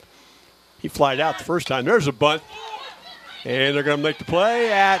Hershey up. He flied out the first time. There's a bunt. And they're going to make the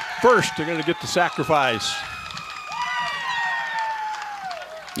play at first. They're going to get the sacrifice.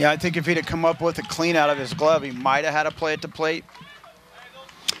 Yeah, I think if he'd have come up with a clean out of his glove, he might have had a play at the plate.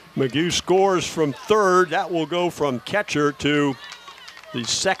 McGee scores from third. That will go from catcher to the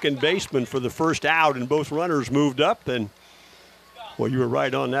second baseman for the first out, and both runners moved up. And, well, you were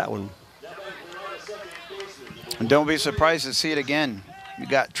right on that one. And don't be surprised to see it again. You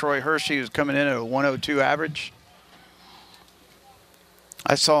got Troy Hershey, who's coming in at a 102 average.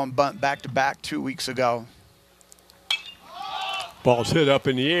 I saw him bunt back-to-back 2 weeks ago. Ball's hit up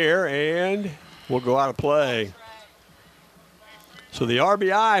in the air and will go out of play. So the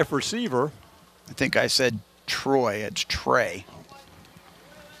RBI for Seaver. I think I said Troy. It's Trey.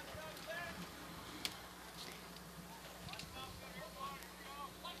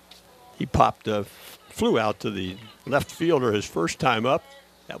 He flew out to the left fielder his first time up.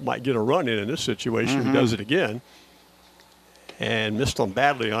 That might get a run in this situation. He does it again. And missed him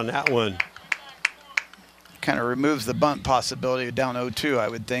badly on that one. Kind of removes the bunt possibility down 0-2, I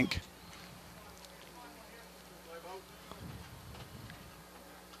would think.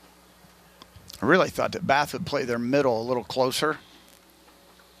 I really thought that Bath would play their middle a little closer.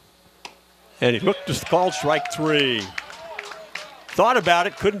 And he looked to call strike 3. Thought about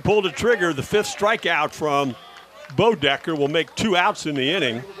it, couldn't pull the trigger. The 5th strikeout from Bodecker will make 2 outs in the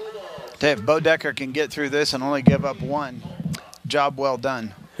inning. If Bodecker can get through this and only give up 1, job well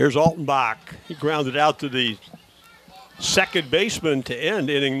done. Here's Altenbach. He grounded out to the second baseman to end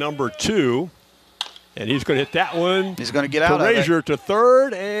inning number 2. And he's going to hit that one. He's going to get out of it. Frazier to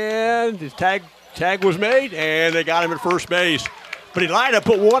third, and his tag was made, and they got him at first base. But Elida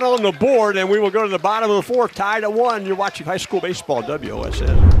put 1 on the board, and we will go to the bottom of the 4th, tied at 1. You're watching high school baseball,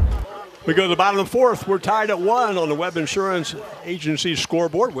 WOSN. We go to the bottom of the 4th. We're tied at 1 on the Webb Insurance Agency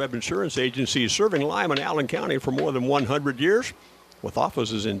scoreboard. Webb Insurance Agency serving Lima and Allen County for more than 100 years, with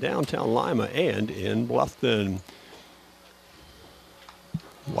offices in downtown Lima and in Bluffton.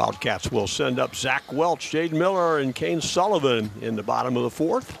 Wildcats will send up Zach Welch, Jaden Miller, and Kane Sullivan in the bottom of the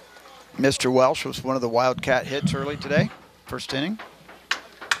 4th. Mr. Welch was one of the Wildcat hits early today, first inning.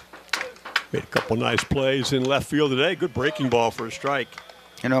 Made a couple nice plays in left field today. Good breaking ball for a strike.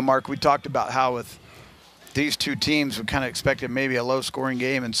 You know, Mark, we talked about how with these two teams, we kind of expected maybe a low-scoring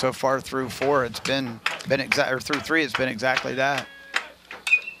game, and so far through 4, it's been through 3, it's been exactly that.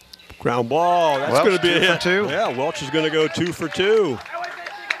 Ground ball. That's going to be a hit. 2 for 2. Yeah, Welch is going to go 2 for 2.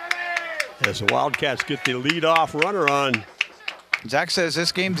 As the Wildcats get the lead-off runner on. Zach says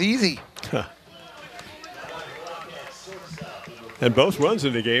this game's easy. And both runs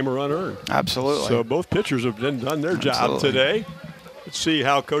in the game are unearned. Absolutely. So both pitchers have done their job today. Let's see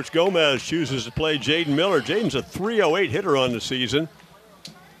how Coach Gomez chooses to play Jaden Miller. Jaden's a .308 hitter on the season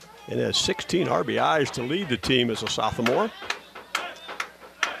and has 16 RBIs to lead the team as a sophomore.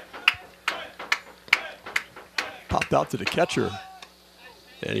 Popped out to the catcher,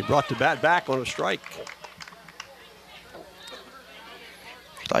 and he brought the bat back on a strike.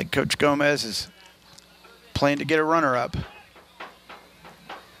 Like Coach Gomez is playing to get a runner up.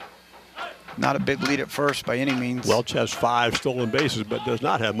 Not a big lead at first by any means. Welch has 5 stolen bases, but does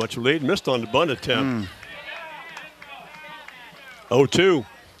not have much lead. Missed on the bunt attempt. 0-2.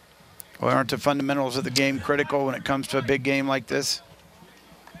 Well, aren't the fundamentals of the game critical when it comes to a big game like this?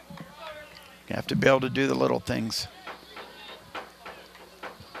 You have to be able to do the little things.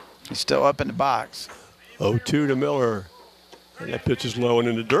 He's still up in the box. 0-2 to Miller. And that pitch is low and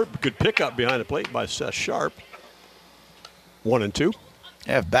in the dirt. Good pickup behind the plate by Seth Sharp. 1-2.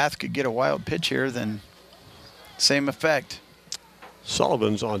 Yeah, if Bath could get a wild pitch here, then same effect.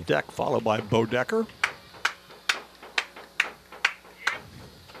 Sullivan's on deck, followed by Bodecker.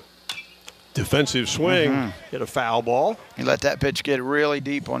 Defensive swing, hit a foul ball. He let that pitch get really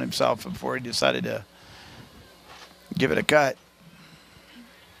deep on himself before he decided to give it a cut.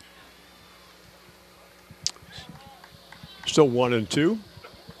 Still 1-2.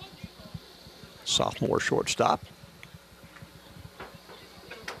 Sophomore shortstop.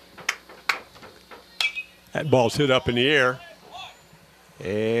 That ball's hit up in the air.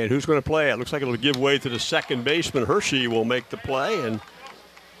 And who's going to play it? Looks like it'll give way to the second baseman. Hershey will make the play, and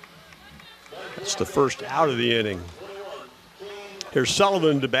that's the first out of the inning. Here's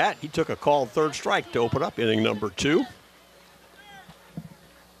Sullivan to bat. He took a called third strike to open up inning number 2.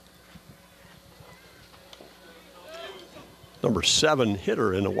 Number 7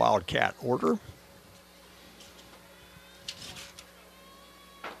 hitter in the Wildcat order.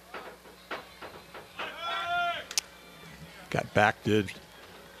 Got back to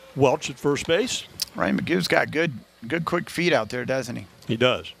Welch at first base. Ryan McGu's got good quick feet out there, doesn't he? He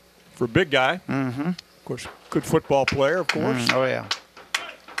does. For a big guy. Mm-hmm. Of course, good football player, of course. Oh, yeah.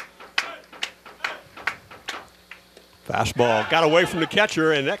 Fastball got away from the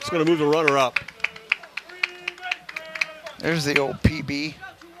catcher, and that's going to move the runner up. There's the old PB.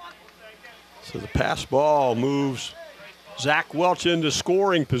 So the pass ball moves Zach Welch into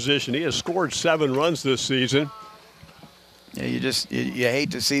scoring position. He has scored 7 runs this season. Yeah, you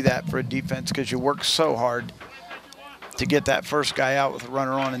hate to see that for a defense because you work so hard to get that first guy out with a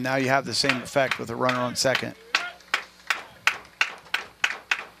runner on, and now you have the same effect with a runner on second.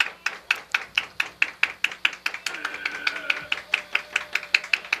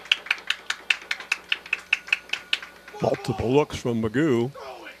 Multiple looks from McGu,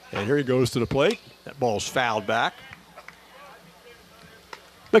 and here he goes to the plate. That ball's fouled back.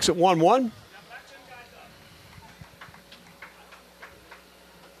 Makes it 1-1.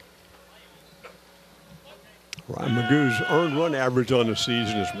 Ryan McGu's earned run average on the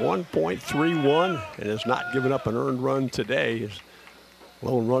season is 1.31 and has not given up an earned run today. His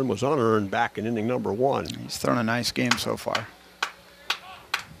lone run was unearned back in inning number 1. He's thrown a nice game so far.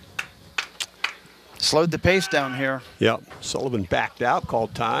 Slowed the pace down here. Yep. Sullivan backed out,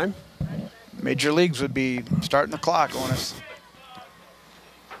 called time. Major leagues would be starting the clock on us.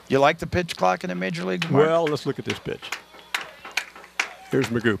 You like the pitch clock in the major leagues, Mark? Well, let's look at this pitch. Here's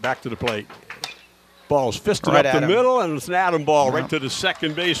McGu back to the plate. Ball's fisted Right up the him. middle, and it's an Adam ball Yep. right to the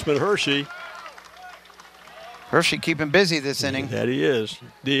second baseman, Hershey. Hershey keeping busy this inning. That he is.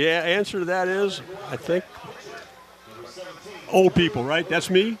 The answer to that is, I think, old people, right? That's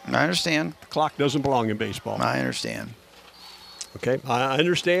me. I understand. The clock doesn't belong in baseball. I understand. Okay, I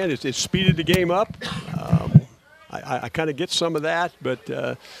understand. It's speeded the game up. I kind of get some of that,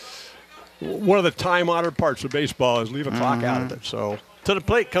 but one of the time-honored parts of baseball is leave a clock out of it. So to the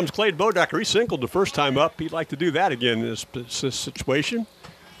plate comes Clayton Bodecker. He singled the first time up. He'd like to do that again in this situation.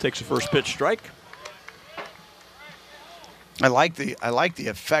 Takes the first pitch strike. I like the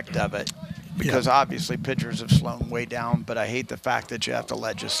effect of it because obviously pitchers have slowed way down, but I hate the fact that you have to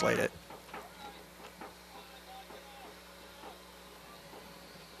legislate it.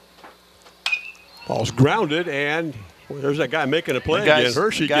 Ball's grounded, and there's that guy making a play again.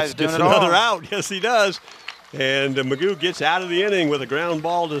 Hershey gets another out. Yes, he does. And McGu gets out of the inning with a ground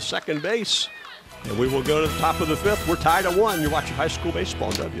ball to second base. And we will go to the top of the 5th. We're tied at 1. You're watching high school baseball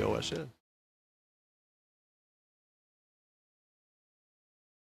on WOSN.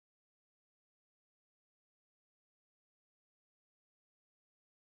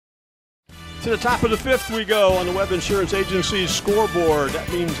 To the top of the 5th we go on the Webb Insurance Agency's scoreboard.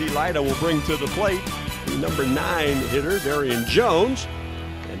 That means Elida will bring to the plate the number 9 hitter, Darian Jones.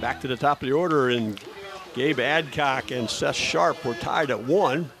 And back to the top of the order in Gabe Adcock and Seth Sharp. We're tied at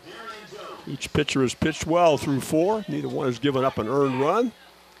 1. Each pitcher has pitched well through 4. Neither one has given up an earned run.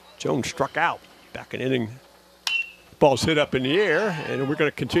 Jones struck out back in inning. Ball's hit up in the air, and we're going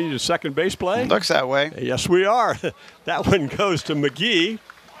to continue the second base play. Looks that way. Yes, we are. That one goes to McGee.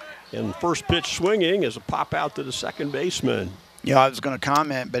 And first pitch swinging is a pop out to the second baseman. Yeah, I was going to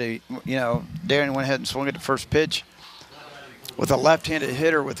comment, but Darren went ahead and swung at the first pitch. With a left-handed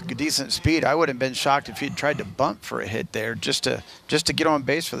hitter with decent speed, I wouldn't have been shocked if he'd tried to bunt for a hit there just to get on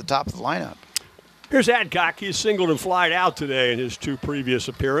base for the top of the lineup. Here's Adcock. He's singled and flied out today in his 2 previous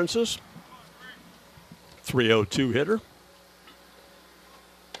appearances. 3-0-2 hitter.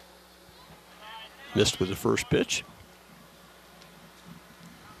 Missed with the first pitch.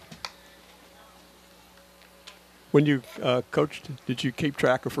 When you coached, did you keep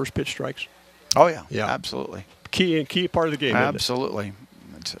track of first pitch strikes? Oh, yeah. Absolutely. Key part of the game. Absolutely.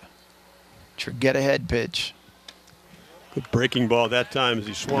 It's your get-ahead pitch. Good breaking ball that time as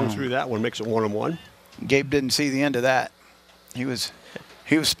he swung through that one, makes it 1-1. Gabe didn't see the end of that. He was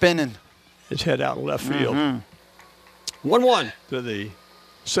spinning. His head out in left field. 1-1 to the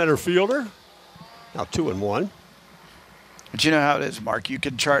center fielder. Now 2-1. But you know how it is, Mark. You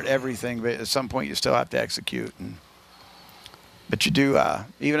can chart everything, but at some point you still have to execute. But you do,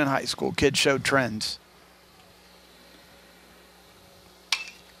 even in high school, kids show trends.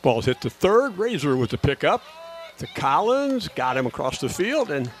 Ball's hit to third. Razor with the pickup. to Collins. Got him across the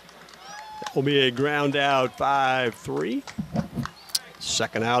field, and that will be a ground out 5-3.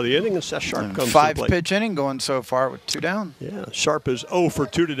 Second out of the inning, and Seth Sharp comes to the plate. 5-pitch inning going so far with 2 down. Yeah, Sharp is 0 for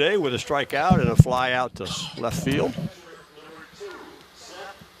 2 today with a strikeout and a fly out to left field.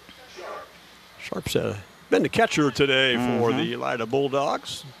 Sharp's been the catcher today for the Elida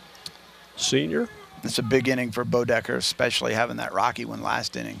Bulldogs. Senior. It's a big inning for Bodecker, especially having that rocky one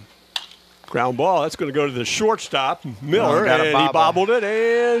last inning. Ground ball. That's going to go to the shortstop, Miller, and he bobbled it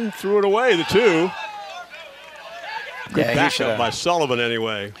and threw it away, the 2. Good backup by Sullivan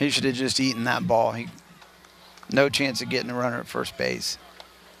anyway. He should have just eaten that ball. No chance of getting a runner at first base.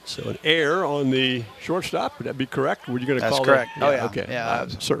 So an error on the shortstop. Would that be correct? Were you going to call that? That's correct. Yeah, Oh, yeah. Okay. Yeah,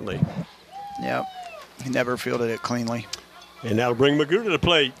 certainly. Yep. He never fielded it cleanly. And that'll bring Magoo to the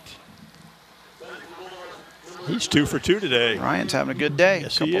plate. He's 2 for 2 today. Ryan's having a good day.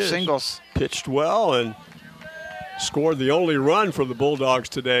 Yes, Couple singles. Pitched well and scored the only run for the Bulldogs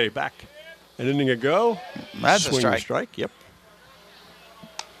today. Back an inning ago. That's a strike. Strike, yep.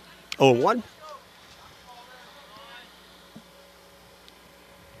 0-1.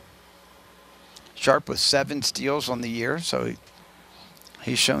 Sharp with 7 steals on the year, so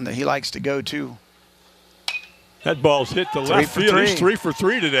he's shown that he likes to go too. That ball's hit the left field. He's 3 for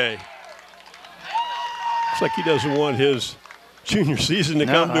 3 today. Looks like he doesn't want his junior season to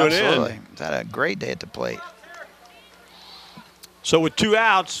come to an end. He's had a great day at the plate. So with 2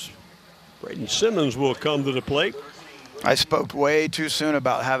 outs, Braden Simmons will come to the plate. I spoke way too soon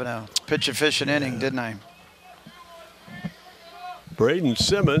about having a pitch-efficient inning, didn't I? Braden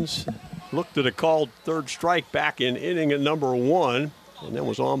Simmons looked at a called 3rd strike back in inning at number 1, and then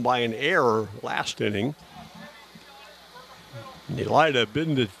was on by an error last inning. And Elida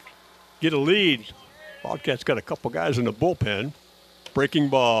bidding to get a lead. Wildcats got a couple guys in the bullpen. Breaking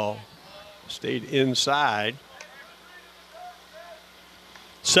ball stayed inside.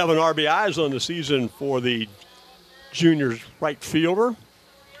 7 RBIs on the season for the juniors right fielder.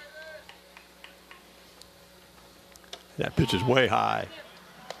 That pitch is way high.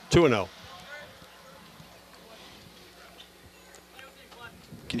 2-0.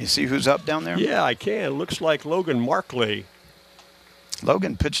 Can you see who's up down there? Yeah, I can. Looks like Logan Markley.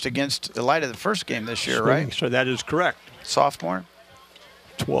 Logan pitched against Elida the first game this year, right? So that is correct. Sophomore.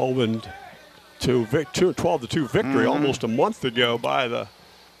 12-2 victory almost a month ago by the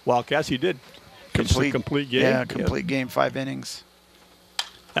Wildcats. He did complete game. Yeah, complete game, 5 innings.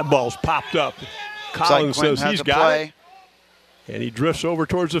 That ball's popped up. Collins says he's got it. And he drifts over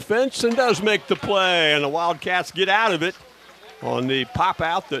towards the fence and does make the play. And the Wildcats get out of it on the pop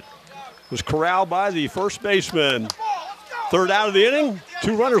out that was corralled by the first baseman. 3rd out of the inning.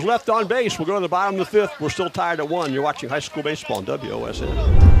 2 runners left on base. We'll go to the bottom of the 5th. We're still tied at 1. You're watching high school baseball on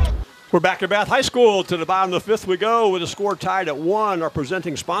WOSN. We're back at Bath High School. To the bottom of the 5th we go with a score tied at 1. Our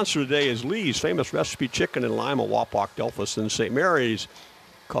presenting sponsor today is Lee's Famous Recipe Chicken in Lima, Wapak, Delphus, and St. Mary's.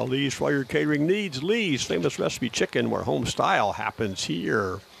 Call Lee's for all your catering needs. Lee's Famous Recipe Chicken, where home style happens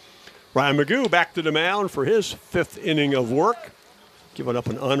here. Ryan Magoo back to the mound for his 5th inning of work. Giving up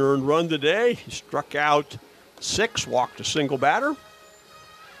an unearned run today. He struck out 6, walked a single batter.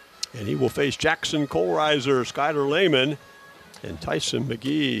 And he will face Jackson Kohlreiser, Skyler Lehman, and Tyson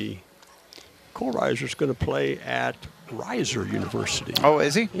McGee. Kohlreiser's going to play at Reiser University. Oh,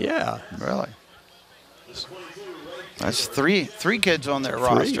 is he? Yeah. Really? That's three kids on their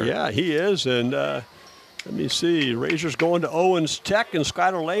roster. Yeah, he is. And let me see. Razor's going to Owens Tech, and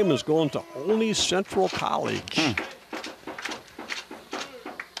Skyler Lehman's going to Olney Central College.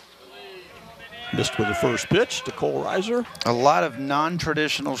 Missed with the first pitch to Kohlreiser. A lot of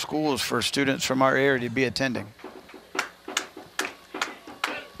non-traditional schools for students from our area to be attending.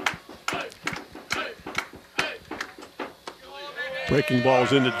 Breaking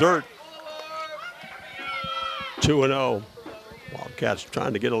balls in the dirt. 2-0. Wildcats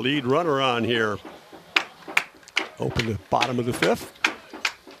trying to get a lead runner on here. Open the bottom of the 5th.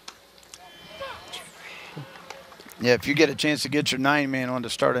 Yeah, if you get a chance to get your 9-man on to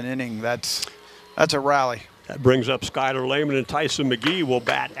start an inning, that's a rally. That brings up Skyler Lehman, and Tyson McGee will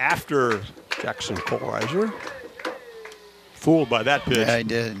bat after Jackson Kohlreiser. Fooled by that pitch. Yeah, he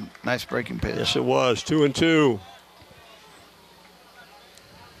did. Nice breaking pitch. Yes, it was. 2-2.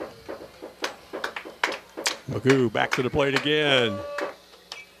 Magoo back to the plate again.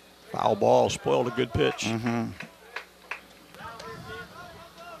 Foul ball, spoiled a good pitch.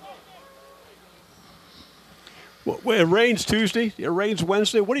 Well, it rains Tuesday. It rains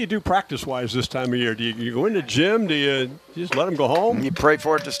Wednesday. What do you do practice-wise this time of year? Do you go in the gym? Do you just let them go home? You pray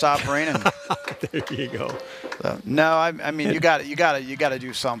for it to stop raining. There you go. So, no, I mean you got to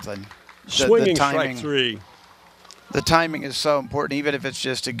do something. Swinging strike 3. The timing is so important, even if it's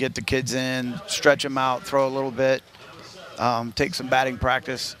just to get the kids in, stretch them out, throw a little bit, take some batting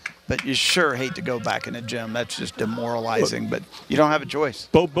practice. But you sure hate to go back in the gym. That's just demoralizing, but you don't have a choice.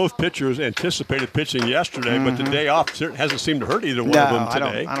 Both pitchers anticipated pitching yesterday, but the day off hasn't seemed to hurt either one of them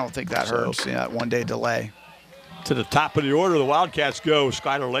today. I don't think that hurts, that one-day delay. To the top of the order, the Wildcats go.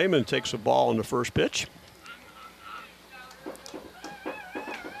 Skylar Lehman takes a ball on the first pitch.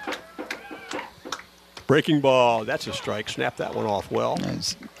 Breaking ball, that's a strike. Snap that one off well.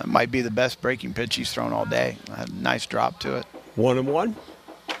 That might be the best breaking pitch he's thrown all day. Had a nice drop to it. 1-1.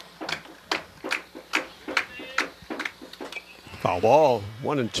 Foul ball,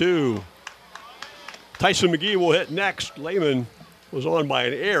 1-2. Tyson McGee will hit next. Lehman was on by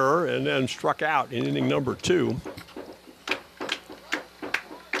an error and then struck out in inning number 2.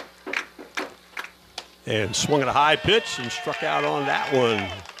 And swung at a high pitch and struck out on that one.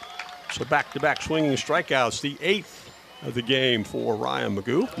 So back-to-back swinging strikeouts, the 8th of the game for Ryan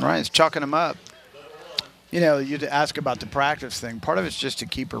Magoo. Ryan's chucking them up. You know, you'd ask about the practice thing. Part of it's just to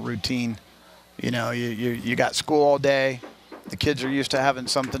keep a routine. You know, you got school all day. The kids are used to having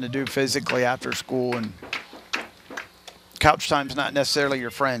something to do physically after school, and couch time's not necessarily your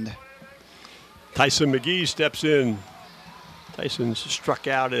friend. Tyson McGee steps in. Tyson's struck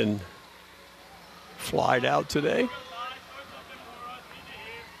out and flied out today.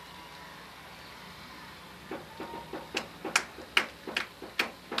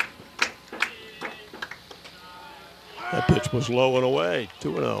 That pitch was low and away,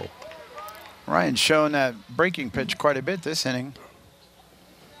 2-0. Ryan's showing that breaking pitch quite a bit this inning.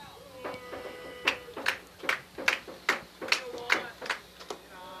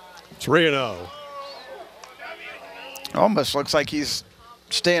 Three 3-0. Almost looks like he's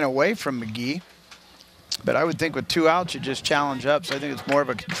staying away from McGee. But I would think with 2 outs, you just challenge up. So I think it's more of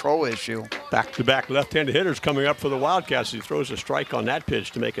a control issue. Back-to-back left-handed hitters coming up for the Wildcats. He throws a strike on that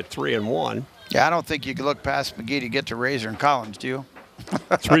pitch to make it 3-1. Yeah, I don't think you can look past McGee to get to Razor and Collins, do you?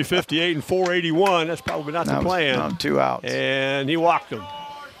 358 and 481. That's probably not the plan. No, 2 outs. And he walked him.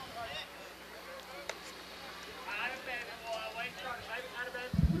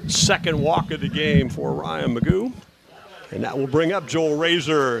 Second walk of the game for Ryan Magoo. And that will bring up Joel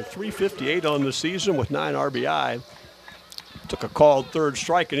Razor. 358 on the season with 9 RBI. Took a called third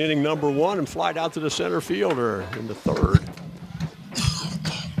strike in inning number 1 and flied out to the center fielder in the 3rd.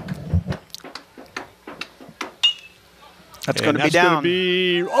 That's going to be down. That's going to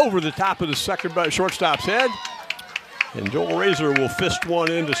be over the top of the second shortstop's head. And Joel Razor will fist one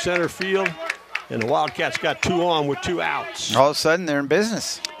into center field. And the Wildcats got 2 on with 2 outs. All of a sudden, they're in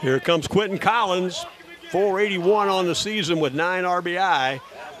business. Here comes Quentin Collins. 481 on the season with 9 RBI.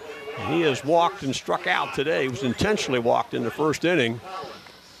 And he has walked and struck out today. He was intentionally walked in the first inning.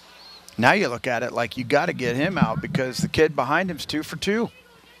 Now you look at it like you got to get him out because the kid behind him's 2 for 2.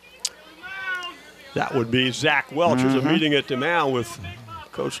 That would be Zach Welch. There's a meeting at the mound with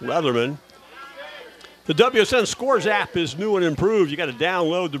Coach Leatherman. The WSN Scores app is new and improved. You got to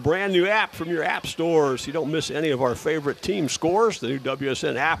download the brand new app from your app stores so you don't miss any of our favorite team scores. The new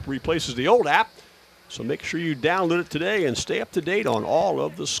WSN app replaces the old app, so make sure you download it today and stay up to date on all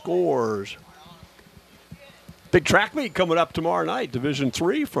of the scores. Big track meet coming up tomorrow night, Division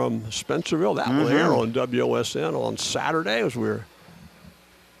III from Spencerville. That will air on WSN on Saturday as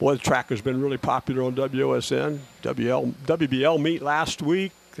boy, the track has been really popular on WSN. WBL meet last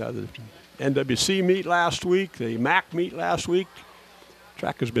week, the NWC meet last week, the MAC meet last week.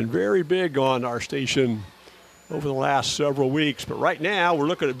 Track has been very big on our station over the last several weeks. But right now, we're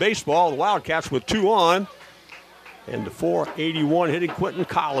looking at baseball. The Wildcats with 2 on. And the 481 hitting Quentin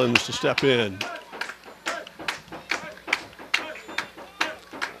Collins to step in.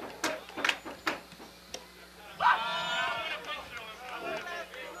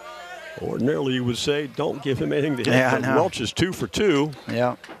 Ordinarily, you would say, don't give him anything to hit. Yeah, but Welch is 2 for 2.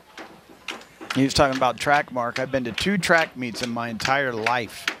 Yeah. He was talking about track, Mark. I've been to 2 track meets in my entire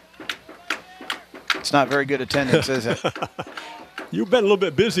life. It's not very good attendance, is it? You've been a little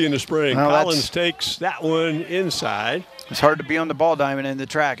bit busy in the spring. Well, Collins takes that one inside. It's hard to be on the ball diamond and the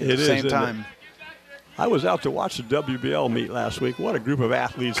track at the same time. I was out to watch the WBL meet last week. What a group of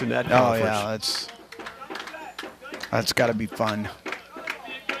athletes in that conference. Oh, yeah, that's got to be fun.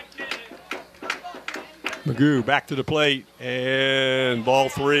 Magoo back to the plate, and ball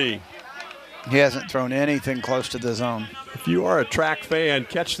 3. He hasn't thrown anything close to the zone. If you are a track fan,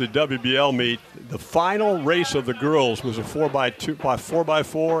 catch the WBL meet. The final race of the girls was a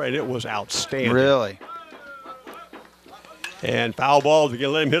 4x4, and it was outstanding. Really? And foul ball, they're going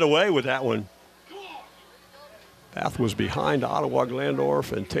to let him hit away with that one. Bath was behind Ottawa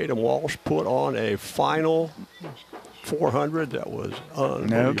Glandorf, and Tatum Walsh put on a final 400. That was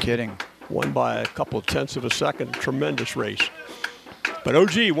no kidding. Won by a couple of tenths of a second. Tremendous race. But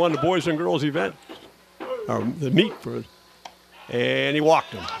OG won the boys and girls event, or the meet and he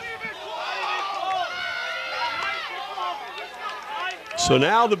walked him. So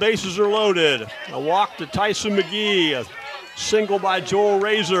now the bases are loaded. A walk to Tyson McGee, a single by Joel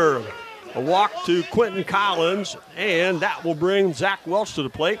Razor, a walk to Quentin Collins, and that will bring Zach Welch to the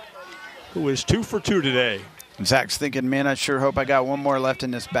plate, who is 2 for 2 today. Zach's thinking, man, I sure hope I got one more left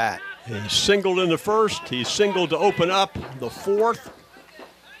in this bat. He singled in the first. He singled to open up the fourth.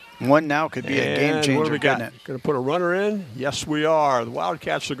 One now could be a game changer. What do we got? Going to put a runner in? Yes, we are. The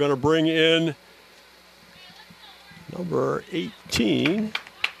Wildcats are going to bring in number 18.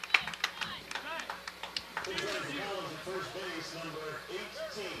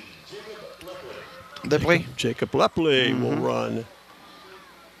 Jacob Lepley will run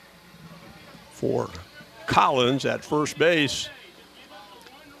for Collins at first base.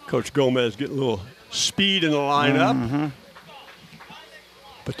 Coach Gomez getting a little speed in the lineup.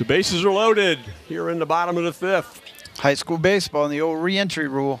 But the bases are loaded here in the bottom of the fifth. High school baseball and the old re-entry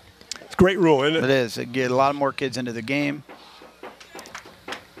rule. It's a great rule, isn't it? It is. It get a lot more kids into the game.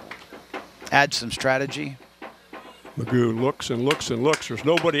 Add some strategy. Magoo looks and looks and looks. There's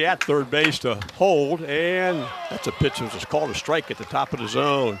nobody at third base to hold, and that's a pitch that was called a strike at the top of the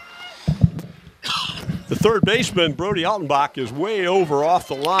zone. The third baseman, Brody Altenbach, is way over off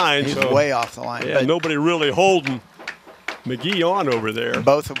the line. He's way off the line. Yeah, nobody really holding McGee on over there.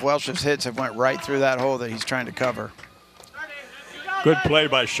 Both of Welch's hits have went right through that hole that he's trying to cover. Good play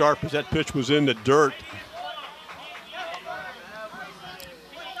by Sharp as that pitch was in the dirt.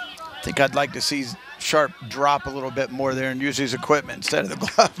 I think I'd like to see Sharp drop a little bit more there and use his equipment instead of the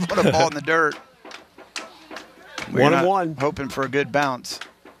glove. Put a ball in the dirt. 1-1. Hoping for a good bounce.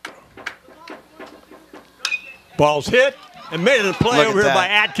 Ball's hit and made it a play over here by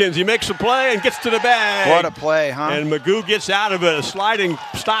Atkins. He makes a play and gets to the bag. What a play, huh? And Magoo gets out of it. A sliding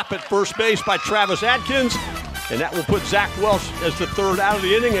stop at first base by Travis Atkins. And that will put Zach Welch as the third out of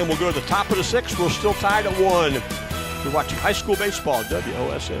the inning, and we'll go to the top of the sixth. We're still tied at 1. You're watching high school baseball,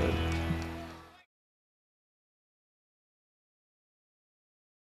 WOSN.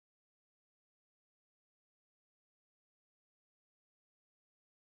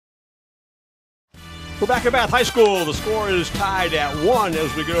 We're back at Bath High School. The score is tied at 1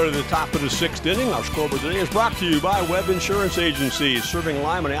 as we go to the top of the sixth inning. Our scoreboard today is brought to you by Webb Insurance Agency, serving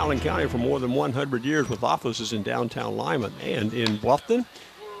Lima and Allen County for more than 100 years with offices in downtown Lima and in Bluffton.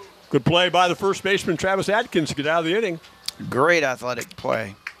 Good play by the first baseman, Travis Atkins, to get out of the inning. Great athletic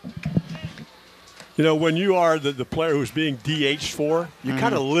play. You know, when you are the player who's being DH'd for, you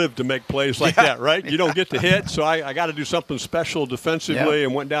kind of live to make plays like that, right? You don't get to hit, so I got to do something special defensively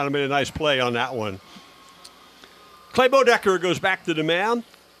and went down and made a nice play on that one. Clay Bodecker goes back to the mound.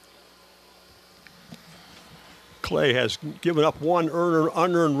 Clay has given up one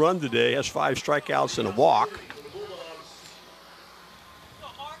unearned run today, has 5 strikeouts and a walk.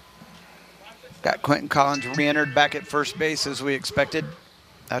 Got Quentin Collins re-entered back at first base as we expected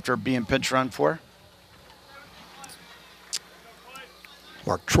after being pinch run for.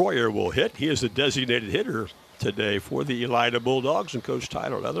 Mark Troyer will hit. He is the designated hitter today for the Elida Bulldogs and Coach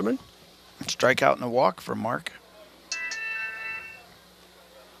Tyler Leatherman. Strikeout and a walk for Mark.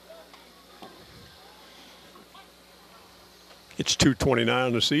 It's 2:29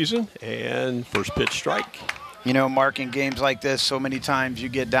 on the season, and first pitch strike. You know, Mark, in games like this, so many times you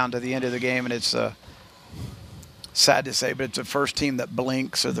get down to the end of the game, and it's sad to say, but it's the first team that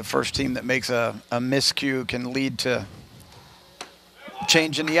blinks or the first team that makes a miscue can lead to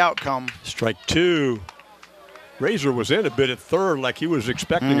changing the outcome. Strike 2. Razor was in a bit at third like he was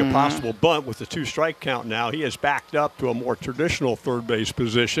expecting a possible bunt with the 2-strike count now. He has backed up to a more traditional third base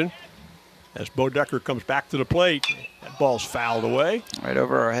position. As Bodecker comes back to the plate, that ball's fouled away. Right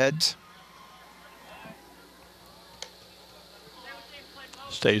over our heads.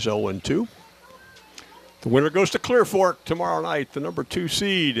 Stays 0-2. The winner goes to Clear Fork tomorrow night, the number 2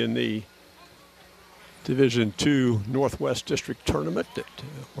 seed in the Division II Northwest District Tournament that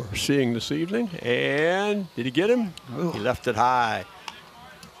we're seeing this evening. And did he get him? Ooh. He left it high.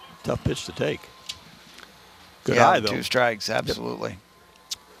 Tough pitch to take. Good eye, though. 2 strikes, absolutely.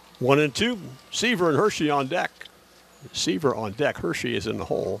 1-2. Seaver and Hershey on deck. Seaver on deck. Hershey is in the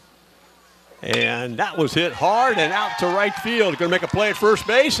hole. And that was hit hard and out to right field. Going to make a play at first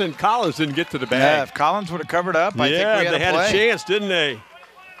base, and Collins didn't get to the bag. Yeah, if Collins would have covered up, I think we had they had a chance, didn't they?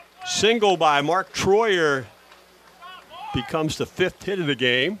 Single by Mark Troyer becomes the 5th hit of the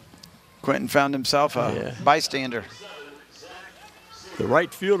game. Quentin found himself a bystander. The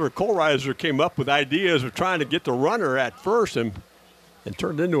right fielder, Kohlreiser, came up with ideas of trying to get the runner at first and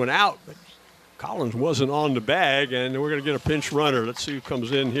turned into an out. But Collins wasn't on the bag, and we're going to get a pinch runner. Let's see who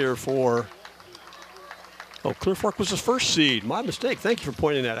comes in here for. Oh, Clear Fork was his first seed. My mistake. Thank you for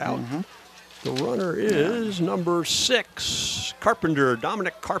pointing that out. The runner is number 6, Carpenter,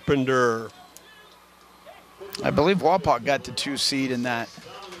 Dominic Carpenter. I believe Wapak got the 2 seed in that.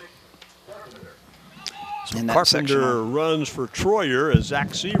 So Carpenter sectional runs for Troyer as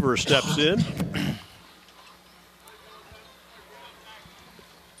Zach Seaver steps in.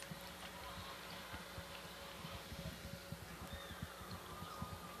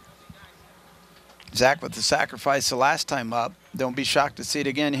 Zach with the sacrifice the last time up. Don't be shocked to see it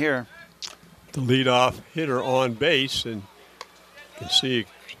again here. The leadoff hitter on base, and you can see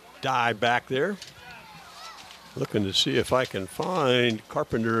Dye back there. Looking to see if I can find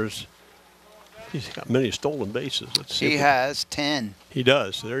Carpenter's. He's got many stolen bases. Let's see. He has 10. He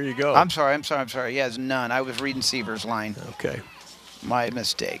does. There you go. I'm sorry. He has none. I was reading Seaver's line. Okay. My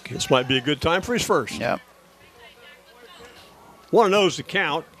mistake. This might be a good time for his first. Yep. 1-0's the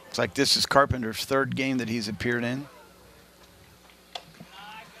count. It's like this is Carpenter's 3rd game that he's appeared in.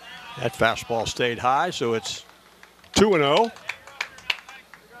 That fastball stayed high, so it's 2-0.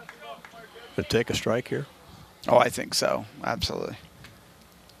 Gonna take a strike here. Oh, I think so. Absolutely.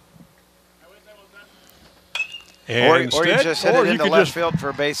 And or you just hit it into left field for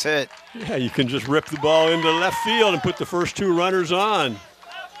a base hit. Yeah, you can just rip the ball into left field and put the first 2 runners on.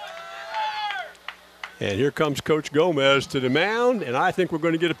 And here comes Coach Gomez to the mound, and I think we're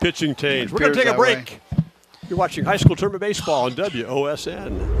going to get a pitching change. We're going to take a break. You're watching High School Tournament Baseball on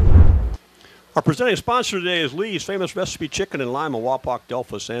WOSN. Our presenting sponsor today is Lee's Famous Recipe Chicken in Lima, Wapak,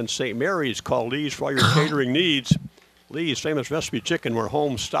 Delphus, and St. Mary's. Call Lee's for all your catering needs. Lee's Famous Recipe Chicken, where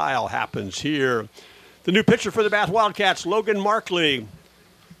home style happens here. The new pitcher for the Bath Wildcats, Logan Markley.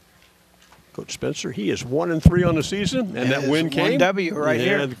 Coach Spencer, he is 1-3 on the season, and that win came. 1 W right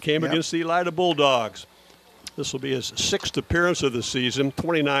here. And came against the Elida Bulldogs. This will be his 6th appearance of the season,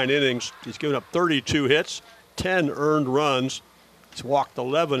 29 innings. He's given up 32 hits, 10 earned runs. He's walked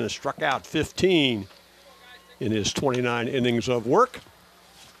 11 and struck out 15 in his 29 innings of work.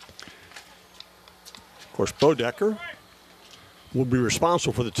 Of course, Bodecker will be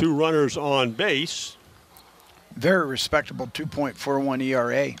responsible for the 2 runners on base. Very respectable 2.41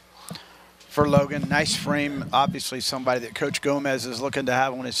 ERA for Logan. Nice frame. Obviously somebody that Coach Gomez is looking to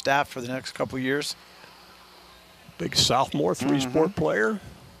have on his staff for the next couple of years. Big sophomore, 3-sport player.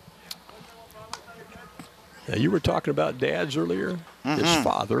 Now, you were talking about dads earlier. His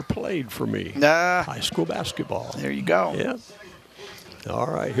father played for me. High school basketball. There you go. Yeah. All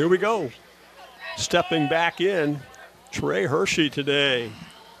right, here we go. Stepping back in, Trey Hershey today.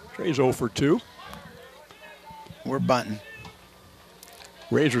 Trey's 0 for 2. We're bunting.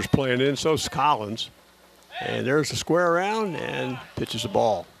 Razor's playing in, so's Collins. And there's the square around and pitches the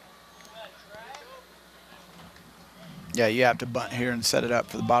ball. Yeah, you have to bunt here and set it up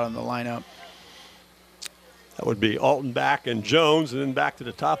for the bottom of the lineup. That would be Alton back and Jones, and then back to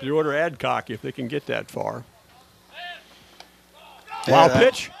the top of the order, Adcock, if they can get that far. Wild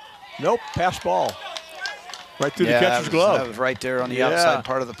pitch? Nope, pass ball. Right through the catcher's glove. That was right there on the outside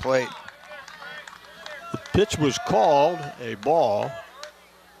part of the plate. The pitch was called a ball.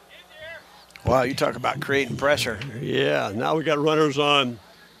 Wow, you talk about creating pressure. Yeah, now we got runners on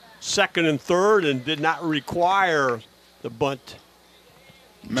 2nd and 3rd and did not require the bunt.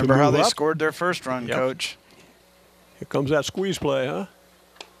 Remember how they scored their first run, Coach? Here comes that squeeze play, huh?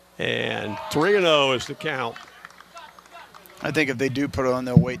 And 3-0 is the count. I think if they do put it on,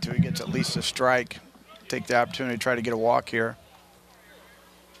 they'll wait till he gets at least a strike. Take the opportunity to try to get a walk here.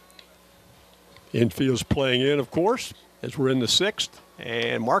 Infield's playing in, of course, as we're in the 6th.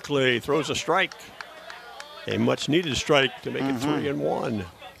 And Markley throws a strike. A much-needed strike to make it 3-1.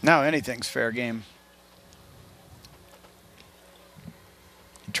 Now anything's fair game.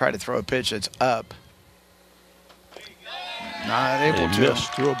 You try to throw a pitch that's up. Not able to.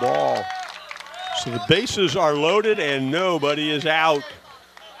 Missed through a ball. So the bases are loaded and nobody is out.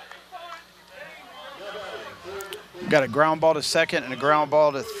 Got a ground ball to 2nd and a ground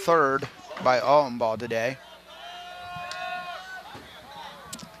ball to 3rd by Allenball today.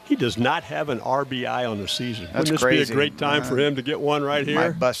 He does not have an RBI on the season. That's Wouldn't this crazy. be a great time for him to get one right here?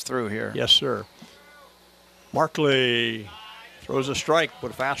 Might bust through here. Yes, sir. Markley throws a strike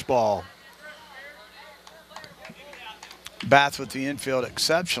with a fastball. Bath with the infield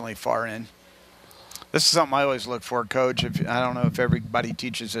exceptionally far in. This is something I always look for, Coach. I don't know if everybody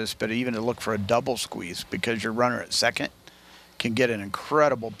teaches this, but even to look for a double squeeze because your runner at 2nd can get an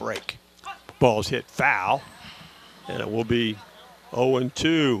incredible break. Ball's hit foul, and it will be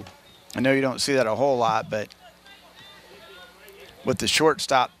 0-2. I know you don't see that a whole lot, but with the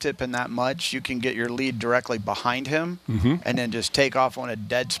shortstop tipping that much, you can get your lead directly behind him and then just take off on a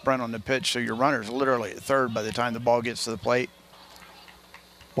dead sprint on the pitch so your runner's literally at third by the time the ball gets to the plate.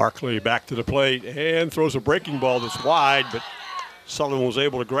 Markley back to the plate and throws a breaking ball that's wide, but Sullivan was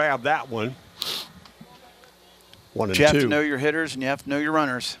able to grab that one. 1-2. You have to know your hitters and you have to know your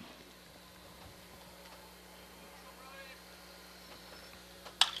runners.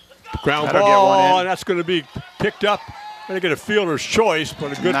 Ground ball, and that's going to be picked up. Going to get a fielder's choice,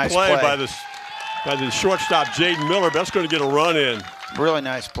 but a good play by the shortstop, Jaden Miller. But that's going to get a run in. Really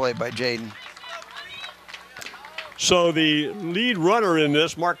nice play by Jaden. So the lead runner in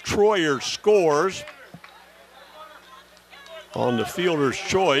this, Mark Troyer, scores on the fielder's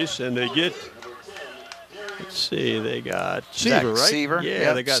choice, and they get, let's see, they got Seaver, right? Seaver. Yeah,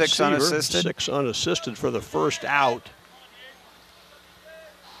 yep. they got 6 Seaver, unassisted. 6 unassisted for the first out.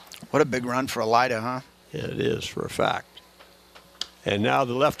 What a big run for Elida, huh? Yeah, it is, for a fact. And now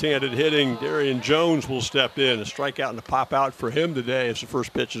the left-handed hitting Darian Jones will step in. A strikeout and a pop out for him today as the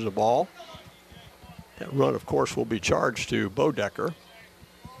first pitch is a ball. That run, of course, will be charged to Bodecker.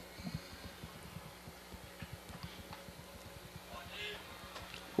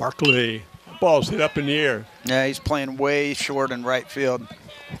 Markley, ball's hit up in the air. Yeah, he's playing way short in right field.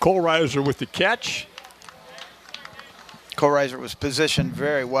 Kohlreiser with the catch. Kohlreiser was positioned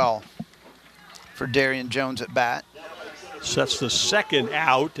very well for Darian Jones at bat. Sets the second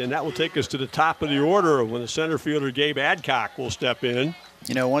out, and that will take us to the top of the order when the center fielder Gabe Adcock will step in.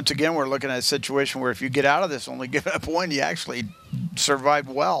 You know, once again, we're looking at a situation where if you get out of this, only give up one, you actually survived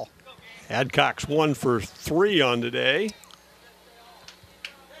well. Adcock's 1 for 3 on today.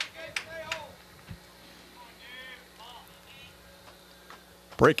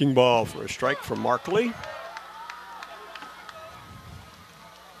 Breaking ball for a strike from Markley.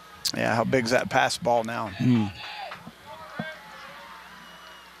 Yeah, how big's that pass ball now?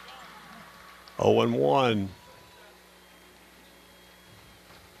 0-1.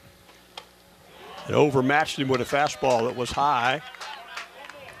 It overmatched him with a fastball that was high.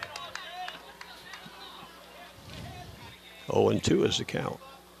 0-2 is the count.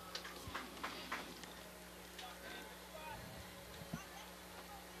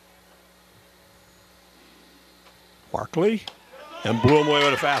 Markley, and blew him away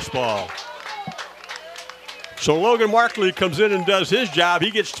with a fastball. So Logan Markley comes in and does his job. He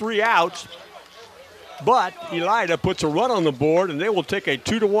gets 3 outs. But Elida puts a run on the board, and they will take a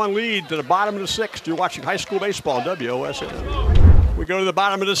 2-1 lead to the bottom of the 6th. You're watching high school baseball on WOSN. We go to the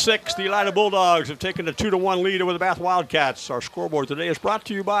bottom of the 6th. The Elida Bulldogs have taken a 2-1 lead over the Bath Wildcats. Our scoreboard today is brought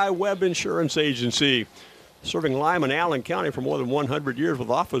to you by Webb Insurance Agency, serving Lima and Allen County for more than 100 years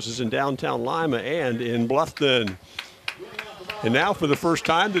with offices in downtown Lima and in Bluffton. And now for the first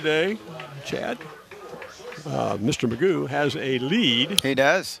time today, Chad, Mr. Magoo has a lead. He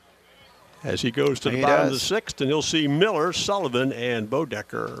does. As he goes to the bottom of the 6th, and he'll see Miller, Sullivan, and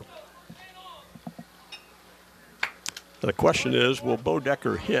Bodecker. The question is, will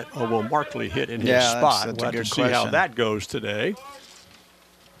Bodecker hit or will Markley hit in his spot? That's we'll a have good to see how question. that goes today.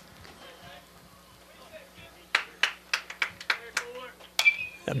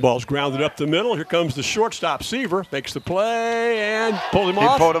 That ball's grounded up the middle. Here comes the shortstop, Seaver, makes the play and pulled him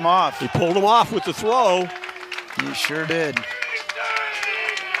off. He pulled him off. He pulled him off with the throw. He sure did.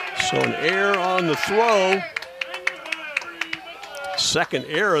 So an error on the throw. Second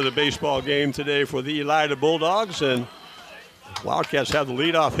error of the baseball game today for the Elida Bulldogs, and Wildcats have the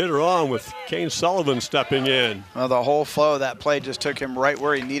leadoff hitter on with Kane Sullivan stepping in. Well, the whole flow of that play just took him right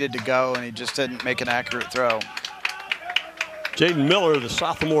where he needed to go, and he just didn't make an accurate throw. Jaden Miller, the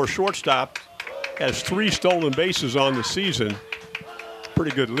sophomore shortstop, has 3 stolen bases on the season.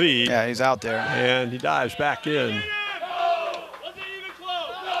 Pretty good lead. Yeah, he's out there. And he dives back in.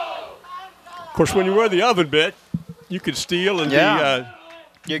 Of course, when you wear the oven bit, you could steal and be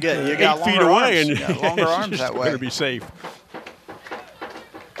you got 8 feet longer away, arms. and You got longer arms that way. Going to be safe.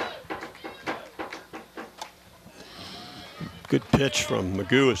 Good pitch from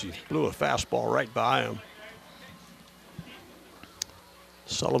Magoo as he blew a fastball right by him.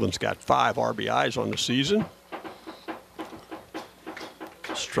 Sullivan's got 5 RBIs on the season.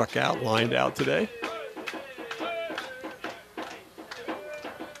 Struck out, lined out today.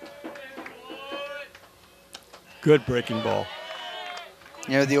 Good breaking ball.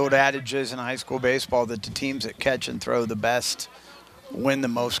 You know, the old adage is in high school baseball that the teams that catch and throw the best win the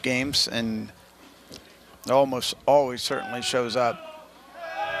most games, and it almost always certainly shows up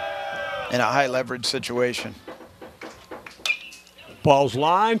in a high leverage situation. Ball's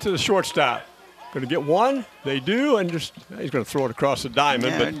lined to the shortstop. Going to get one. They do, and just he's going to throw it across the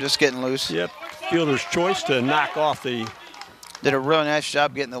diamond. Yeah, but just getting loose. Yep, fielder's choice to knock off the. Did a really nice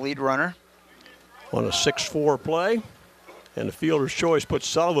job getting the lead runner. On a 6-4 play. And the fielder's choice puts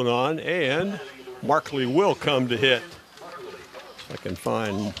Sullivan on, and Markley will come to hit. If I can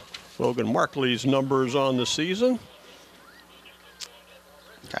find Logan Markley's numbers on the season.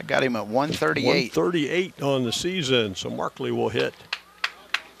 I got him at 138. 138 on the season, so Markley will hit.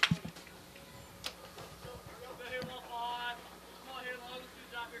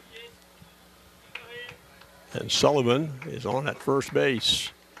 And Sullivan is on at first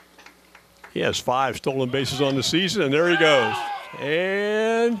base. He has 5 stolen bases on the season, and there he goes.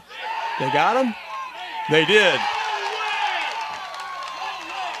 And they got him? They did.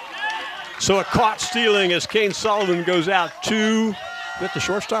 So a caught stealing as Kane Sullivan goes out to the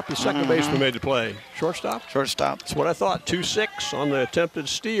shortstop. The second baseman made the play. Shortstop? Shortstop. That's what I thought. 2-6 on the attempted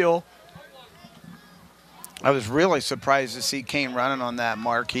steal. I was really surprised to see Kane running on that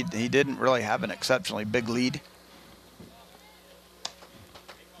mark. He didn't really have an exceptionally big lead.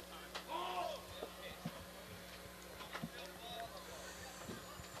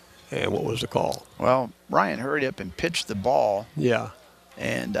 And what was the call? Well, Ryan hurried up and pitched the ball. Yeah.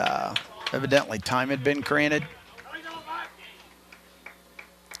 And evidently time had been granted.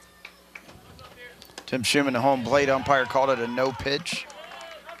 Tim Schumann, the home plate umpire, called it a no pitch.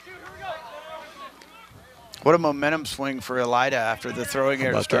 What a momentum swing for Elida after the throwing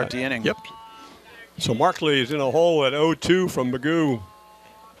error to start the inning. Yep. So Markley is in a hole at 0-2 from Magoo.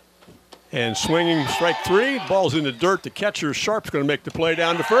 And swinging strike 3. Ball's in the dirt. The catcher, Sharp's going to make the play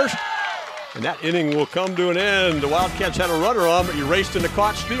down to first. And that inning will come to an end. The Wildcats had a runner on, but he raced into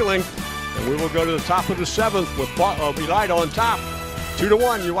caught stealing. And we will go to the top of the 7th with Elida on top.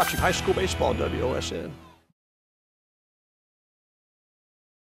 2-1. You're watching high school baseball on WOSN.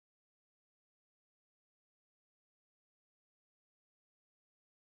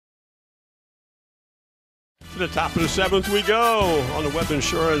 To the top of the 7th we go on the Web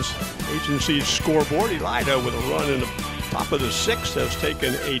Insurance Agency's scoreboard. Elida with a run in the top of the 6th has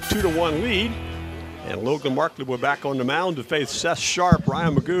taken a 2-1 lead. And Logan Markley will back on the mound to face Seth Sharp,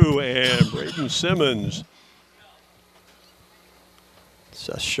 Ryan Magoo, and Braden Simmons.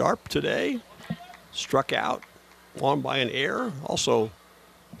 Seth Sharp today struck out on by an error. Also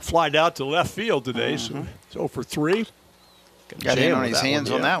flied out to left field today, so he's 0 for 3. Got in on his hands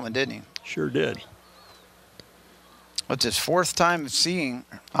on that one, didn't he? Sure did. It's his it's his first time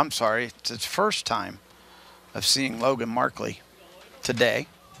of seeing Logan Markley today.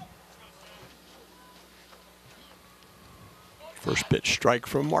 First pitch strike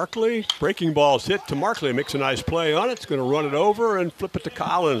from Markley. Breaking ball's hit to Markley. Makes a nice play on it. It's going to run it over and flip it to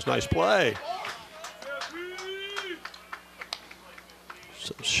Collins. Nice play.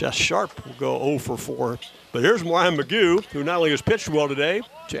 So Seth Sharp will go 0 for 4. But here's Ryan Magoo, who not only has pitched well today,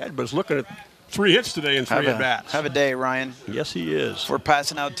 Chad, but is looking at 3 hits today and 3 at-bats. Have a day, Ryan. Yes, he is. We're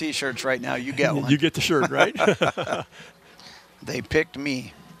passing out T-shirts right now. You get one. You get the shirt, right? They picked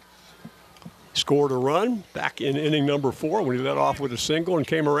me. Scored a run back in inning number 4 when he led off with a single and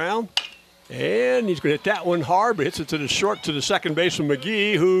came around. And he's going to hit that one hard, but hits it to the short to the second baseman,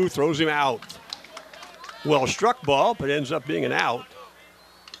 McGee, who throws him out. Well struck ball, but ends up being an out.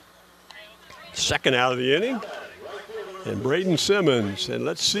 Second out of the inning. And Braden Simmons. And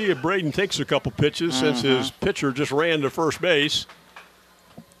let's see if Braden takes a couple pitches since his pitcher just ran to first base.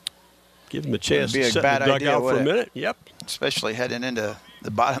 Give him a chance to set the dugout for a minute. Yep. Especially heading into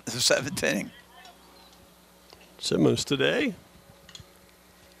the bottom of the 7th inning. Simmons today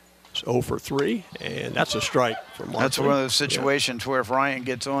is 0 for 3, and that's a strike from Markley. That's one of those situations where if Ryan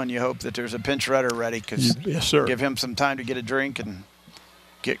gets on, you hope that there's a pinch runner ready because yes, sir. Give him some time to get a drink and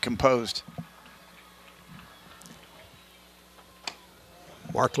get composed.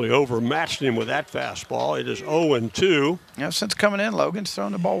 Markley overmatched him with that fastball. It is 0-2. Yeah, since coming in, Logan's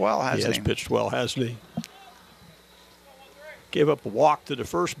thrown the ball well, hasn't he? He has pitched well, hasn't he? Gave up a walk to the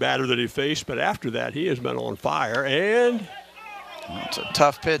first batter that he faced, but after that, he has been on fire. And that's a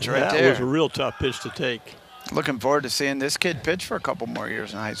tough pitch right there. That was a real tough pitch to take. Looking forward to seeing this kid pitch for a couple more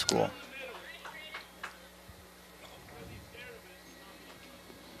years in high school.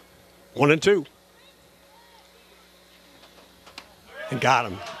 One and 2. And got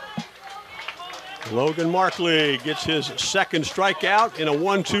him. Logan Markley gets his second strikeout in a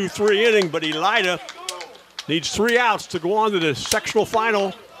 1-2-3 inning, but Elida needs 3 outs to go on to the sectional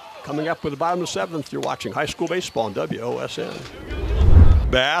final. Coming up with the bottom of the 7th, you're watching high school baseball on WOSN.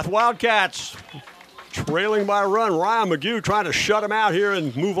 Bath Wildcats trailing by a run. Ryan Magoo trying to shut him out here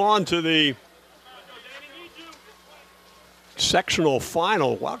and move on to the sectional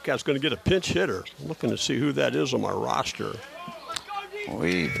final. Wildcats going to get a pinch hitter. I'm looking to see who that is on my roster.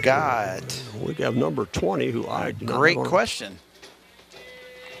 We have number 20, who I do not great know. question.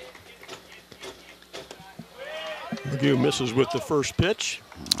 McGew misses with the first pitch.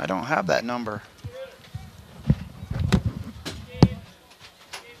 I don't have that number.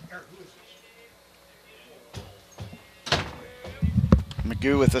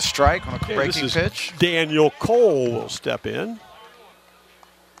 McGew with a strike on a breaking pitch. Daniel Cole will step in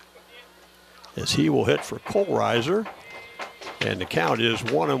as he will hit for Kohlreiser. And the count is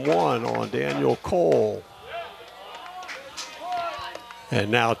 1-1 on Daniel Cole.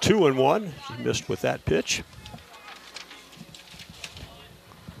 And now 2-1. He missed with that pitch.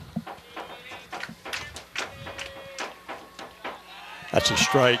 That's a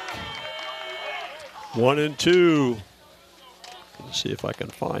strike. 1-2. Let's see if I can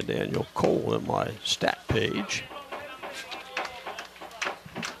find Daniel Cole in my stat page.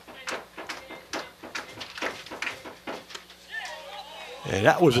 And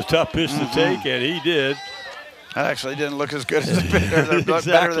that was a tough pitch to take, and he did. That actually didn't look as good as the pitch. It looked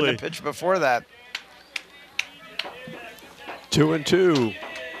better than the pitch before that. 2-2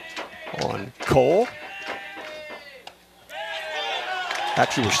 on Cole.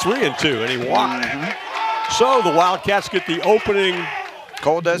 Actually, it was 3-2, and he walked. So the Wildcats get the opening.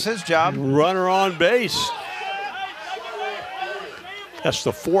 Cole does his job. Runner on base. That's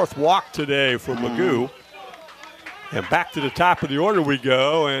the fourth walk today for Magoo. And back to the top of the order we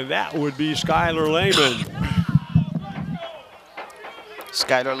go, and that would be Skylar Lehman.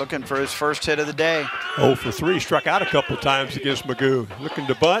 Skylar looking for his first hit of the day. 0 for 3, struck out a couple of times against Magoo. Looking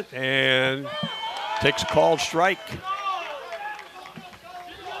to bunt and takes a called strike.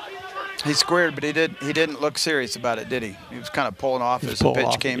 He squared, but he didn't look serious about it, did he? He was kind of pulling off as the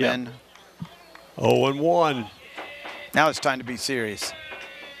pitch came in. 0-1. Now it's time to be serious.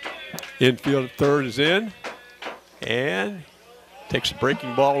 Infield at third is in. And takes the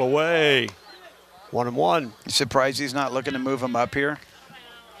breaking ball away. 1-1. You surprised he's not looking to move him up here?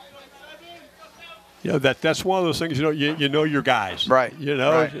 You know, that's one of those things, you know your guys. Right. You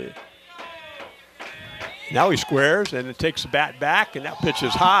know. Right. Now he squares, and it takes the bat back, and that pitch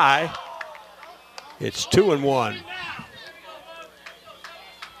is high. It's 2-1. You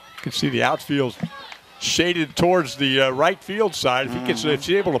can see the outfield shaded towards the right field side. If he's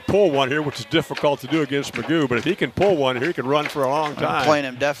able to pull one here, which is difficult to do against Magoo, but if he can pull one here, he can run for a long time. I'm playing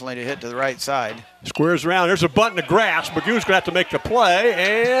him definitely to hit to the right side. Squares around. There's a bunt in the grass. Magoo's going to have to make the play,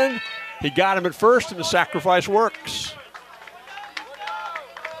 and he got him at first, and the sacrifice works.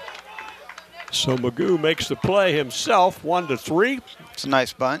 So Magoo makes the play himself, 1-3. It's a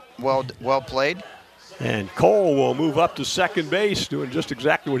nice bunt. Well played. And Cole will move up to second base, doing just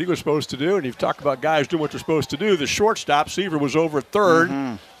exactly what he was supposed to do. And you've talked about guys doing what they're supposed to do. The shortstop, Seaver, was over at third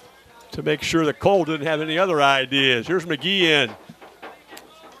to make sure that Cole didn't have any other ideas. Here's McGee in.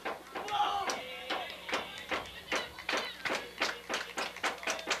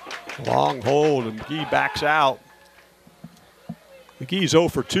 Long hold, and McGee backs out. McGee's 0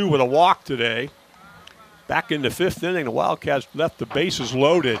 for 2 with a walk today. Back in the fifth inning, the Wildcats left the bases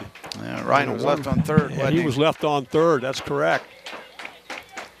loaded. Yeah, Ryan was left on third. Yeah, he was left on third. That's correct.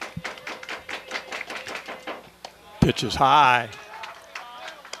 Pitch is high.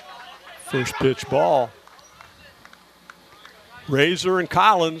 First pitch ball. Razor and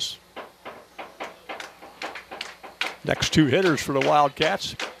Collins. Next two hitters for the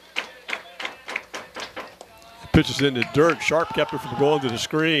Wildcats. Pitches in the dirt. Sharp kept it from going to the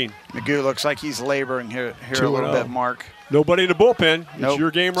screen. Magoo looks like he's laboring here a little bit, Mark. Nobody in the bullpen. Nope. It's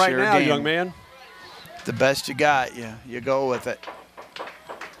your game right now, young man. The best you got, you go with it.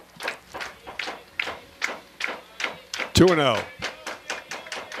 2-0.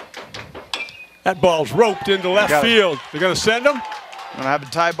 That ball's roped into left field. They're going to send him. We're going to have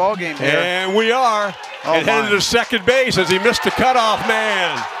a tie ball game here. And we are. And headed to second base as he missed the cutoff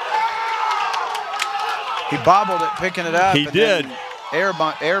man. He bobbled it, picking it up. He did.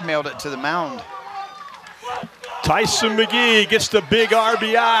 Air mailed it to the mound. Tyson McGee gets the big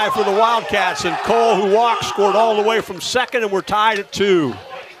RBI for the Wildcats, and Cole, who walked, scored all the way from second, and we're tied at 2.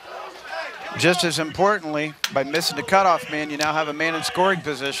 Just as importantly, by missing the cutoff man, you now have a man in scoring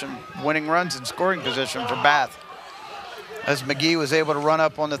position, winning runs in scoring position for Bath, as McGee was able to run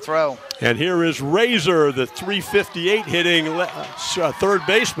up on the throw. And here is Razor, the .358 hitting third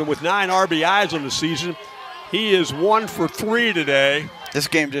baseman with 9 RBIs on the season. He is 1 for 3 today. This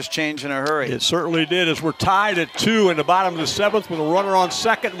game just changed in a hurry. It certainly did, as we're tied at 2 in the bottom of the 7th with a runner on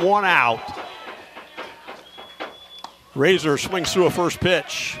second, 1 out. Razor swings through a first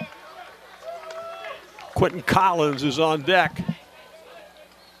pitch. Quentin Collins is on deck.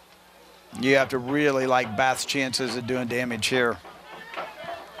 You have to really like Bath's chances of doing damage here.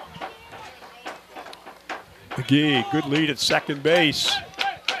 McGee, good lead at second base.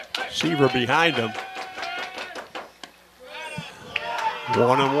 Seaver behind him.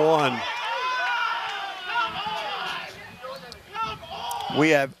 1-1.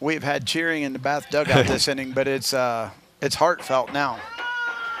 We've had cheering in the Bath dugout this inning, but it's heartfelt now.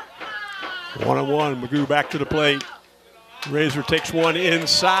 1-1. Magoo back to the plate. Razor takes one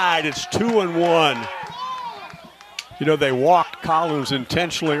inside. It's 2-1. You know, they walked Collins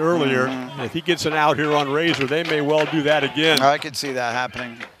intentionally earlier. And if he gets an out here on Razor, they may well do that again. I could see that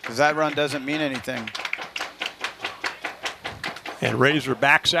happening because that run doesn't mean anything. And Razor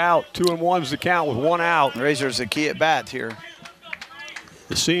backs out. 2-1's the count with one out. Razor's the key at bat here.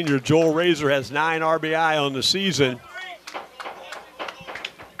 The senior, Joel Razor, has 9 RBI on the season.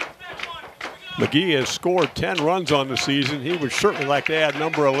 McGee has scored 10 runs on the season. He would certainly like to add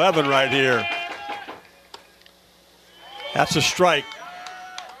number 11 right here. That's a strike.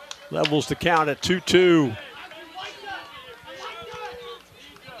 Levels the count at 2-2.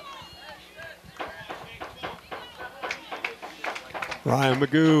 Ryan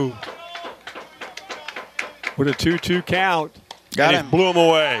Magoo with a 2-2 count. Got and him. He blew him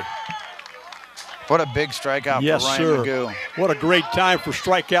away. What a big strikeout Yes, for Ryan sir. Magoo. What a great time for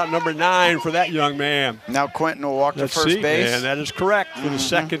strikeout number 9 for that young man. Now Quentin will walk Let's to first see. base. And that is correct. For the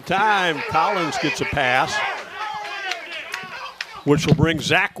second time, Collins gets a pass, which will bring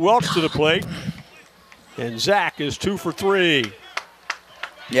Zach Welch to the plate. And Zach is 2 for 3.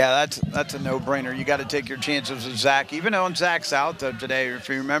 Yeah, that's a no-brainer. You got to take your chances with Zach. Even though Zach's out though today, if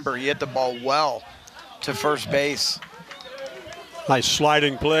you remember, he hit the ball well to first base. Nice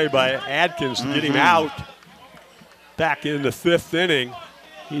sliding play by Adkins to get him out. Back in the 5th inning.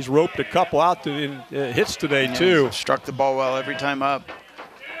 He's roped a couple out in hits today, too. Struck the ball well every time up.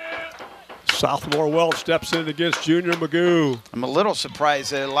 Sophomore Welch steps in against junior Magoo. I'm a little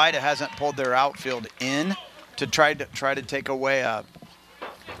surprised that Elida hasn't pulled their outfield in to try to take away a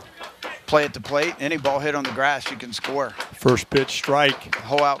play at the plate. Any ball hit on the grass, you can score. First pitch strike. The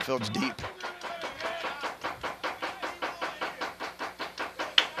whole outfield's deep.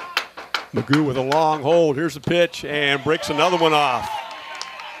 Magoo with a long hold. Here's the pitch and breaks another one off.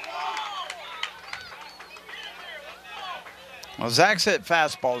 Well, Zach's hit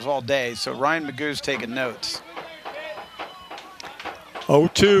fastballs all day, so Ryan Magoo's taking notes.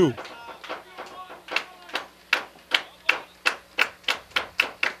 0-2.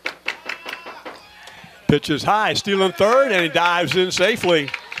 Pitch is high, stealing third, and he dives in safely.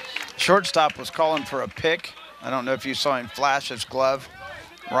 Shortstop was calling for a pick. I don't know if you saw him flash his glove.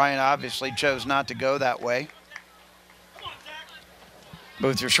 Ryan obviously chose not to go that way. But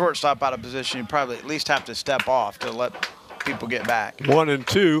with your shortstop out of position, you probably at least have to step off to let people get back.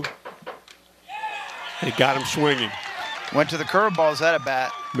 1-2. He got him swinging. Went to the curveballs, that at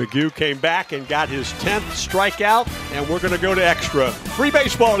bat. Magoo came back and got his 10th strikeout, and we're going to go to extra. Free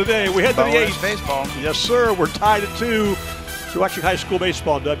baseball today. We head to the 8th. Baseball. Yes, sir. We're tied at 2. You're watching high school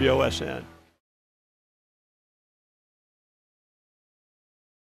baseball on WOSN.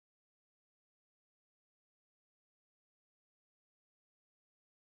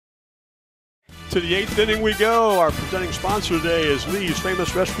 To the 8th inning we go. Our presenting sponsor today is Lee's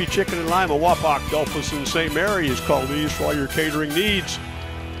Famous Recipe Chicken in Lima, Wapak, Delphus, and St. Mary's. Call Lee's for all your catering needs.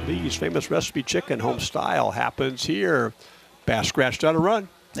 Lee's Famous Recipe Chicken, home style, happens here. Bass scratched out a run.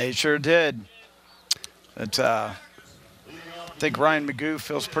 They sure did. It's, I think Ryan Magoo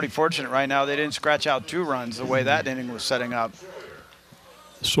feels pretty fortunate right now. They didn't scratch out 2 runs the way that inning was setting up.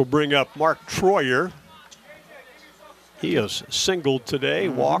 This will bring up Mark Troyer. He has singled today,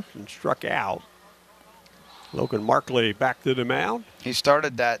 walked, and struck out. Logan Markley back to the mound. He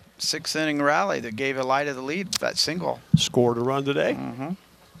started that 6th inning rally that gave Elida the lead, that single. Scored a run today.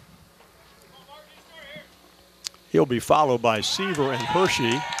 He'll be followed by Seaver and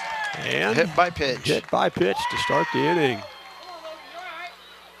Hershey. And hit by pitch. Hit by pitch to start the inning.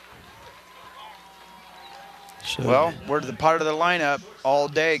 So, well, we're the part of the lineup all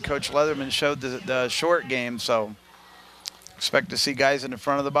day. Coach Leatherman showed the short game, so expect to see guys in the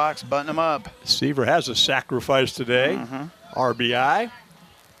front of the box button them up. Seaver has a sacrifice today. RBI.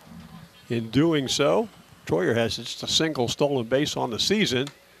 In doing so, Troyer has just a single stolen base on the season.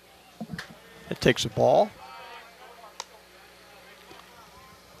 It takes a ball.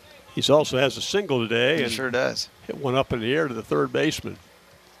 He also has a single today. He and sure does. Hit one up in the air to the third baseman.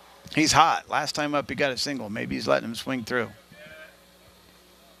 He's hot. Last time up, he got a single. Maybe he's letting him swing through.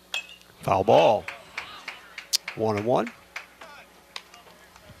 Foul ball. 1-1.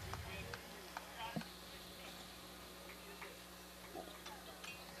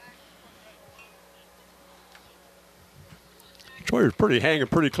 Troyer's hanging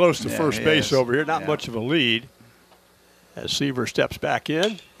pretty close to first base over here. Not much of a lead. As Seaver steps back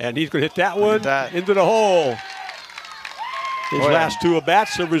in, and he's going to hit that one into the hole. His last 2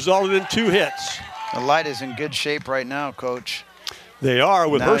 at-bats have resulted in 2 hits. Elida's in good shape right now, Coach. They are,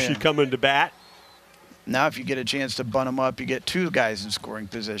 with Hershey coming to bat. Now if you get a chance to bunt them up, you get 2 guys in scoring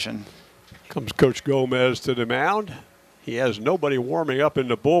position. Comes Coach Gomez to the mound. He has nobody warming up in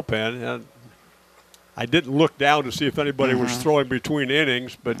the bullpen. And I didn't look down to see if anybody was throwing between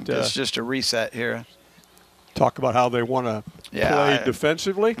innings, but it's just a reset here. Talk about how they want to play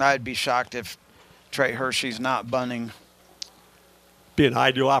defensively. I'd be shocked if Trey Hershey's not bunting. Be an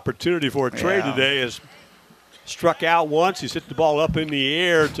ideal opportunity for a Trey today. Is struck out once. He's hit the ball up in the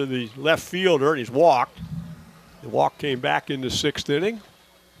air to the left fielder, and he's walked. The walk came back in the 6th inning.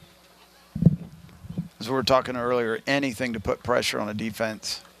 As we were talking earlier, anything to put pressure on a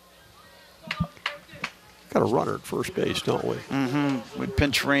defense. Got a runner at first base, don't we? We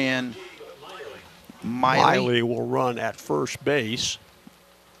pinch ran. Miley will run at first base.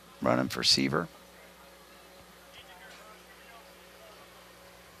 Running for Seaver.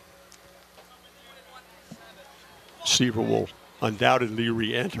 Seaver will undoubtedly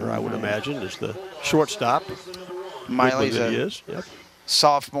re-enter, I would imagine, as the shortstop. Miley's a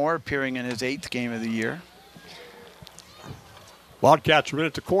sophomore, appearing in his 8th game of the year. Wildcats are in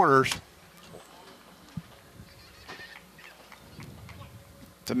at the corners.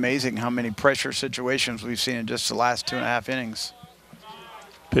 It's amazing how many pressure situations we've seen in just the last 2.5 innings.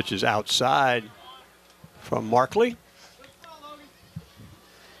 Pitches outside from Markley.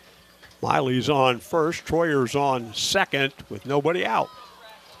 Miley's on first. Troyer's on second with nobody out.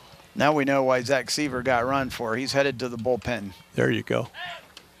 Now we know why Zach Seaver got run for. He's headed to the bullpen. There you go.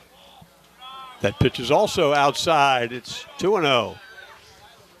 That pitch is also outside. It's 2-0.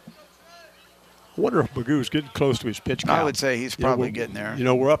 I wonder if Magoo's getting close to his pitch count. I would say he's probably getting there. You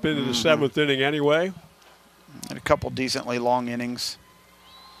know, we're up into the 7th inning anyway. And a couple decently long innings.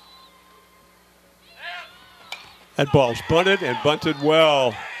 That ball's bunted and bunted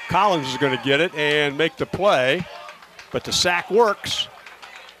well. Collins is going to get it and make the play, but the sack works.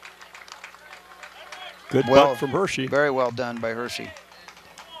 Good bunt from Hershey. Very well done by Hershey.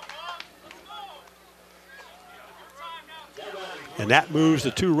 And that moves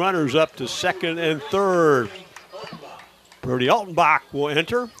the 2 runners up to 2nd and 3rd. Brody Altenbach will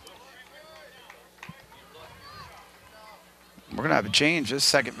enter. We're going to have a change. This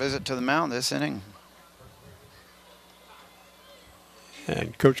second visit to the mound this inning.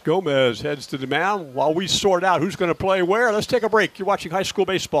 And Coach Gomez heads to the mound while we sort out who's going to play where. Let's take a break. You're watching high school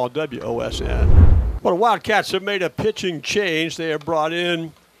baseball, WOSN. Well, the Wildcats have made a pitching change. They have brought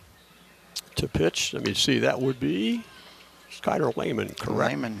in to pitch. Let me see. That would be Skyler Lehman,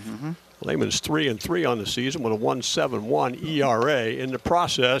 correct? Lehman. Lehman's 3-3 on the season with a 1.71 ERA. In the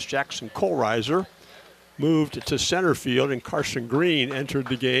process, Jackson Kohlreiser moved to center field, and Carson Green entered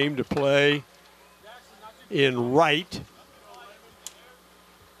the game to play in right.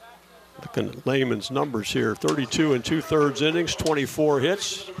 Looking at Lehman's numbers here, 32 2/3 innings, 24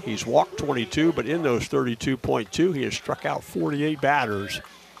 hits. He's walked 22, but in those 32.2, he has struck out 48 batters.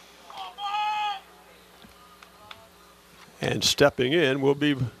 And stepping in will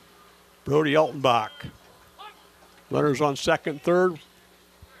be Brody Altenbach. Runners on 2nd, 3rd.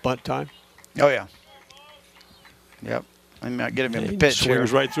 Bunt time. Oh, yeah. Yep. I might get him in the pitch here.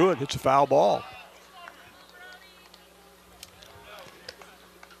 Swings right through it. It's a foul ball.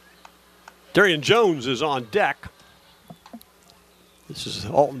 Darian Jones is on deck. This is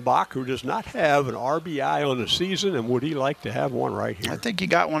Altenbach, who does not have an RBI on the season, and would he like to have one right here? I think he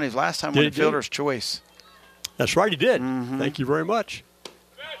got one his last time on the Fielder's Choice. That's right, he did. Thank you very much.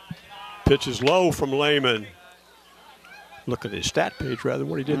 Pitch is low from Lehman. Look at his stat page rather than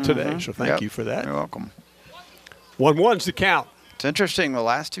what he did today, so thank you for that. You're welcome. 1-1's the count. It's interesting, the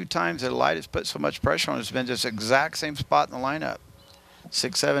last 2 times that Elida's put so much pressure on it, it's been just exact same spot in the lineup.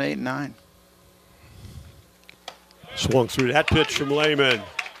 6, 7, 8, and 9. Swung through that pitch from Lehman.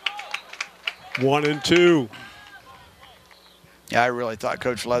 1-2. Yeah, I really thought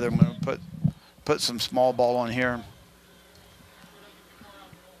Coach Leatherman would put some small ball on here.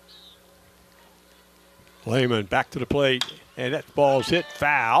 Lehman back to the plate, and that ball's hit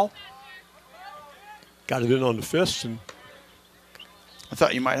foul. Got it in on the fist, and I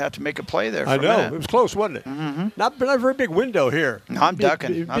thought you might have to make a play there. I know it was close, wasn't it? Not a very big window here. No, I'm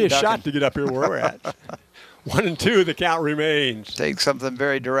ducking. It'd be a shot to get up here where we're at. 1-2, the count remains. Take something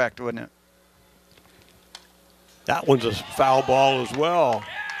very direct, wouldn't it? That one's a foul ball as well.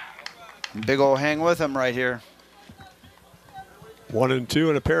 Big old hang with him right here. 1-2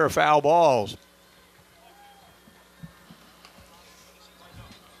 and a pair of foul balls.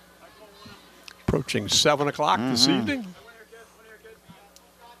 Approaching 7 o'clock this evening.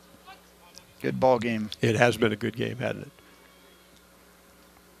 Good ball game. It has been a good game, hasn't it?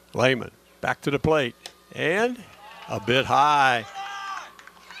 Lehman back to the plate. And a bit high.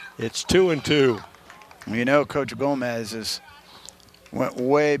 It's 2-2. You know, Coach Gomez went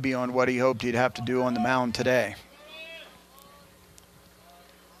way beyond what he hoped he'd have to do on the mound today.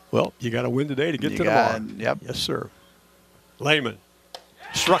 Well, you got to win today to get to tomorrow. Yep. Yes, sir. Lehman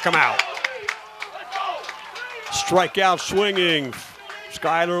struck him out. Strikeout swinging.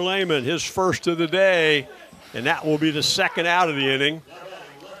 Skylar Lehman, his first of the day, and that will be the second out of the inning.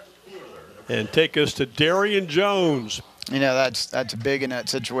 And take us to Darian Jones. You know, that's big in that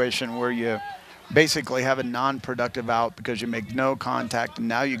situation where you basically have a non-productive out because you make no contact, and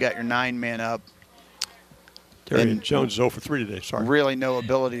now you got your 9-man up. Darian Jones is 0 for 3 today, sorry. Really no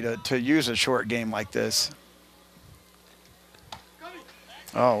ability to use a short game like this.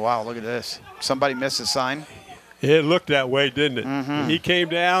 Oh, wow, look at this. Somebody missed a sign. It looked that way, didn't it? He came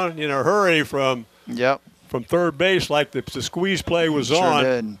down in a hurry from third base like the squeeze play was on.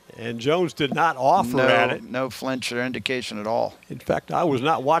 Did. And Jones did not offer at it. No flinch or indication at all. In fact, I was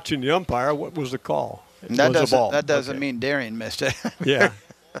not watching the umpire. What was the call? That doesn't mean Darian missed it. Yeah,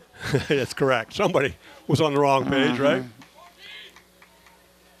 that's correct. Somebody was on the wrong page, right?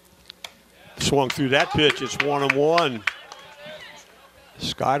 Swung through that pitch. It's 1-1.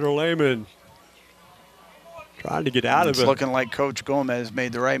 Skylar Lehman trying to get out of it. It's looking like Coach Gomez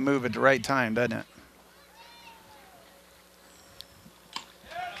made the right move at the right time, doesn't it?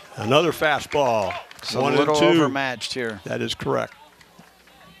 Another fastball. It's a little overmatched here. That is correct.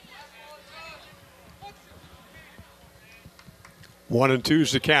 One and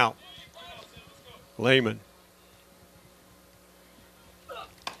two's the count. Lehman.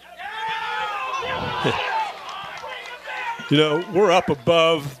 You know, we're up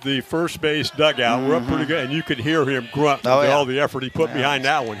above the first base dugout. We're up pretty good, and you could hear him grunt with all the effort he put behind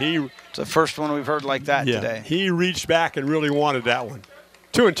that one. It's the first one we've heard like that today. He reached back and really wanted that one.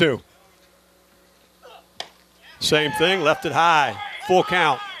 2-2. Same thing, left it high, full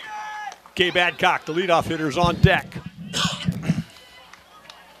count. Gabe Adcock, the leadoff hitter, is on deck.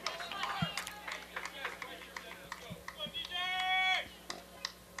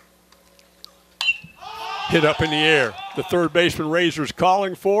 Hit up in the air. The third baseman Razor's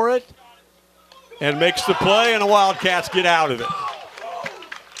calling for it and makes the play, and the Wildcats get out of it.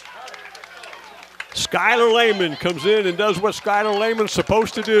 Skylar Lehman comes in and does what Skylar Lehman's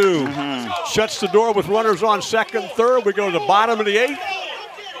supposed to do. Shuts the door with runners on second, third. We go to the bottom of the 8th.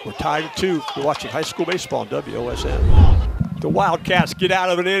 We're tied at 2. You're watching high school baseball on WOSN. The Wildcats get out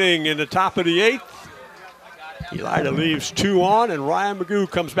of an inning in the top of the 8th. Elida leaves 2 on, and Ryan Magoo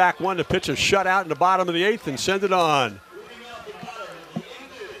comes back one to pitch a shutout in the bottom of the 8th and send it on.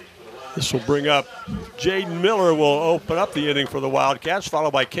 This will bring up Jaden Miller will open up the inning for the Wildcats,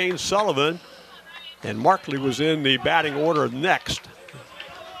 followed by Kane Sullivan. And Markley was in the batting order next.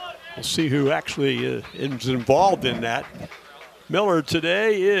 We'll see who actually is involved in that. Miller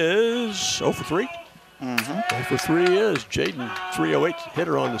today is 0 for 3. 0 for 3 is Jaden, 308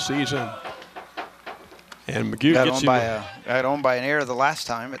 hitter on the season. And Magoo got owned by an error the last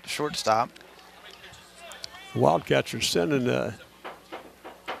time at the shortstop. The Wildcats are sending a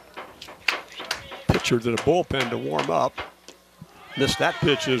pitcher to the bullpen to warm up. Missed that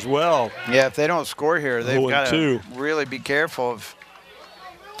pitch as well. Yeah, if they don't score here, they've got to really be careful of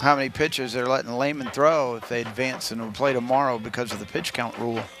how many pitches they're letting Lehman throw if they advance and will play tomorrow because of the pitch count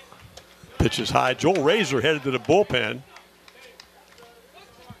rule. Pitch is high. Joel Razor headed to the bullpen.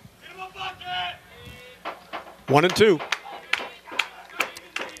 1-2.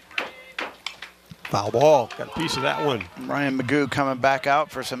 Foul ball. Got a piece of that one. Ryan Magoo coming back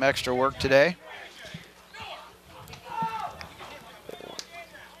out for some extra work today.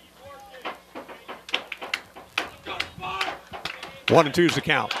 One and two's the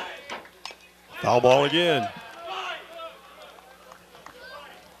count. Foul ball again.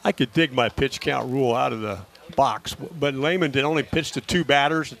 I could dig my pitch count rule out of the box, but Lehman did only pitch to 2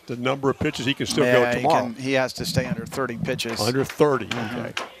 batters. The number of pitches he can still go tomorrow. He has to stay under 30 pitches. Under 30,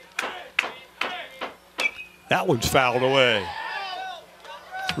 okay. That one's fouled away.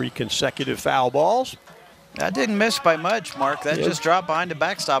 3 consecutive foul balls. That didn't miss by much, Mark. That just dropped behind the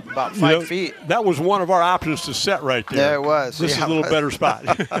backstop about 5 feet. That was one of our options to set right there. Yeah, it was. This is a little better spot.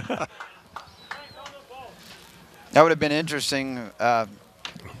 That would have been interesting.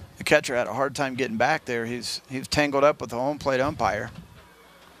 The catcher had a hard time getting back there. He's tangled up with the home plate umpire.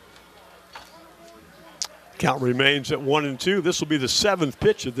 Count remains at 1-2. This will be the 7th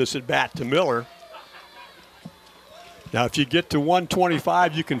pitch of this at bat to Miller. Now, if you get to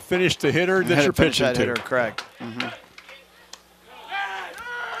 125, you can finish the hitter that you're pitching that to. hitter, correct.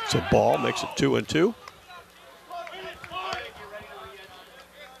 It's a ball, makes it 2-2.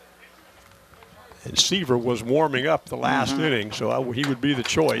 And Seaver was warming up the last inning, so he would be the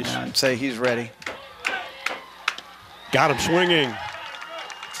choice. Yeah, I'd say he's ready. Got him swinging.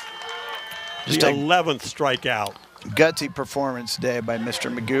 Just the a 11th strikeout. Gutsy performance today by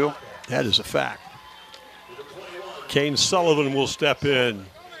Mr. Magoo. That is a fact. Kane Sullivan will step in.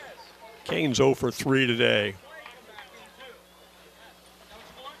 Kane's 0 for 3 today.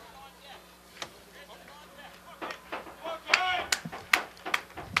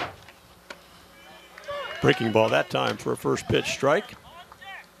 Breaking ball that time for a first pitch strike.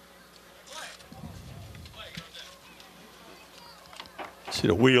 See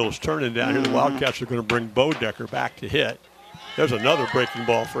the wheels turning down here. The Wildcats are going to bring Bodecker back to hit. There's another breaking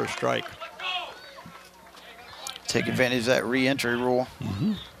ball for a strike. Take advantage of that re-entry rule.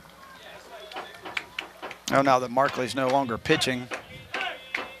 Oh, now that Markley's no longer pitching.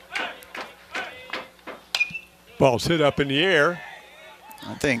 Ball's hit up in the air.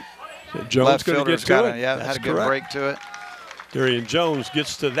 I think Jones left going to get fielder's to it. Yeah, had a good break to it. Darian Jones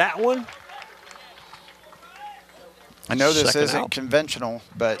gets to that one. I know this Second isn't out. conventional,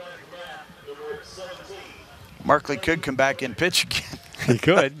 but Markley could come back and pitch again. He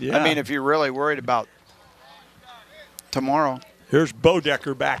could, yeah. I mean, if you're really worried about tomorrow. Here's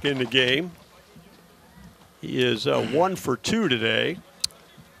Bodecker back in the game. He is 1 for 2 today.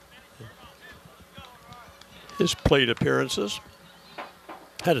 His plate appearances.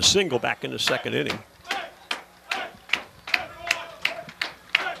 Had a single back in the second inning.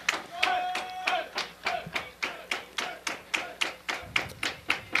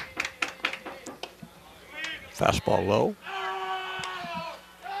 Fastball low.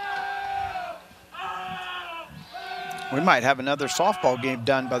 We might have another softball game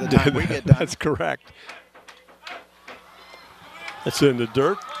done by the time we get done. That's correct. It's in the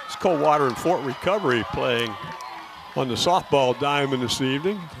dirt. It's Coldwater and Fort Recovery playing on the softball diamond this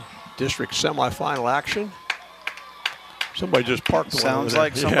evening. District semifinal action. Somebody just parked the one over Sounds there.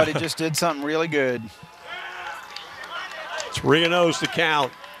 like somebody just did something really good. It's 3-0's the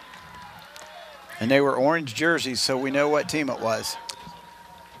count. And they were orange jerseys, so we know what team it was.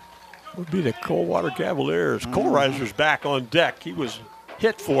 Would be the Coldwater Cavaliers. Kohlreiser's back on deck. He was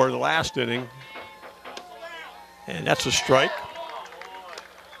hit for in the last inning. And that's a strike.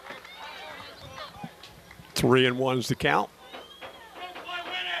 3-1's the count.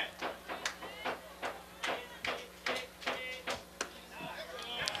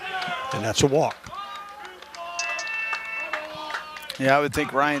 And that's a walk. Yeah, I would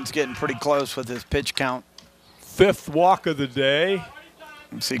think Ryan's getting pretty close with his pitch count. 5th walk of the day.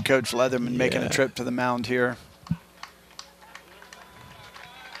 You see Coach Leatherman making a trip to the mound here.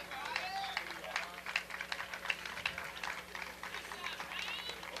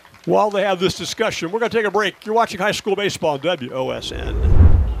 While they have this discussion, we're going to take a break. You're watching high school baseball on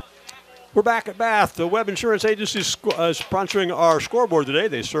WOSN. We're back at Bath. The Webb Insurance Agency is sponsoring our scoreboard today.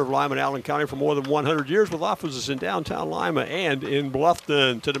 They serve Lima and Allen County for more than 100 years with offices in downtown Lima and in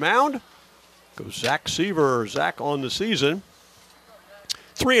Bluffton. To the mound goes Zach Seaver. Zach on the season.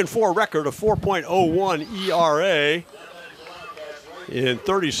 3-4 record, a 4.01 ERA. In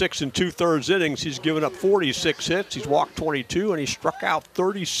 36 2/3 innings, he's given up 46 hits. He's walked 22, and he struck out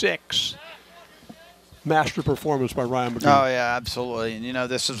 36. Master performance by Ryan McGee. Oh, yeah, absolutely. And, you know,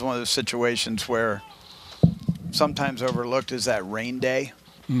 this is one of those situations where sometimes overlooked is that rain day.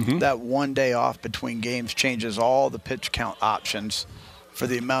 That one day off between games changes all the pitch count options for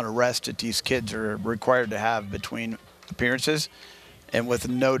the amount of rest that these kids are required to have between appearances. And with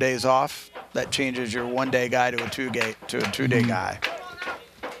no days off, that changes your one-day guy to a two-day guy.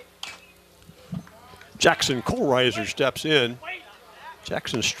 Jackson Kohlreiser steps in.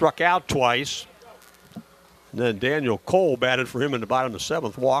 Jackson struck out twice. And then Daniel Cole batted for him in the bottom of the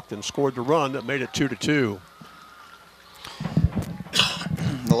 7th, walked and scored the run that made it 2-2.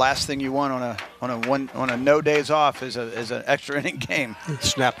 The last thing you want on a no days off is an extra inning game.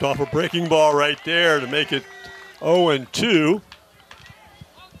 Snapped off a breaking ball right there to make it 0-2.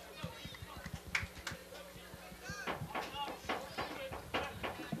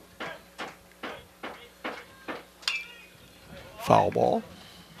 Foul ball.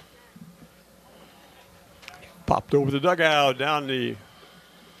 Popped over the dugout down the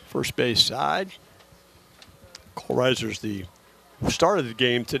first base side. Kohlreiser's started the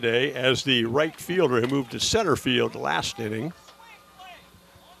game today as the right fielder. He moved to center field the last inning.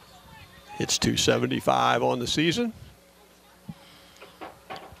 Hits .275 on the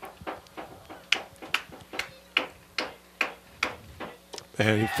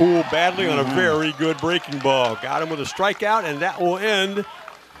And he fooled badly on a very good breaking ball. Got him with a strikeout, and that will end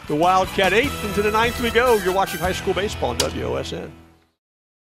the Wildcat 8th. Into the 9th we go. You're watching high school baseball on WOSN.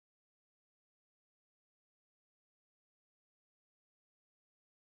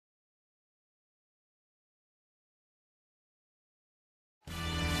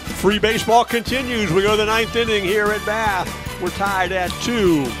 Free baseball continues. We go to the 9th inning here at Bath. We're tied at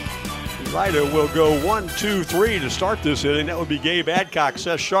 2. Elida will go 1, 2, 3 to start this inning. That would be Gabe Adcock,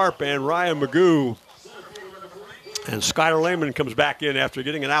 Seth Sharp, and Ryan Magoo. And Skyler Lehman comes back in after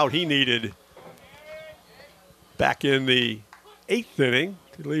getting an out he needed back in the 8th inning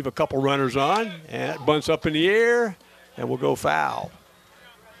to leave a couple runners on. And it bunts up in the air and will go foul.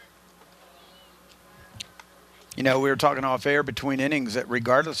 You know, we were talking off air between innings that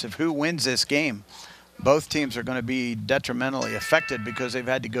regardless of who wins this game, both teams are going to be detrimentally affected because they've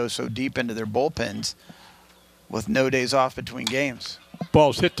had to go so deep into their bullpens with no days off between games.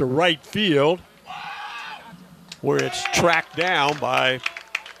 Ball's hit to right field where it's tracked down by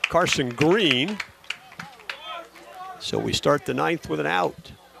Carson Green. So we start the 9th with an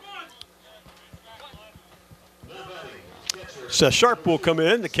out. Seth Sharp will come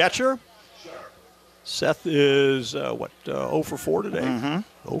in, the catcher. Seth is, 0 for 4 today?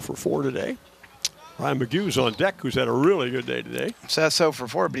 0 for 4 today. Ryan Magoo's on deck, who's had a really good day today. Seth's 0 for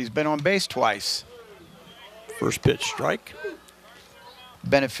 4, but he's been on base twice. First pitch strike.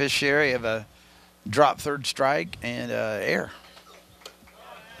 Beneficiary of a drop third strike and error.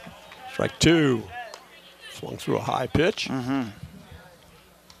 Strike 2. Swung through a high pitch.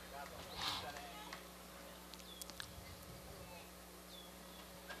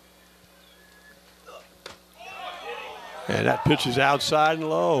 And that pitch is outside and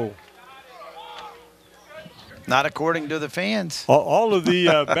low. Not according to the fans. All of the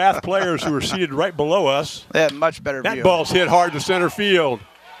Bath players who are seated right below us. They have much better view. That ball's hit hard to center field.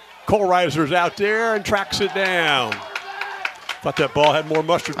 Kohlreiser's out there and tracks it down. Thought that ball had more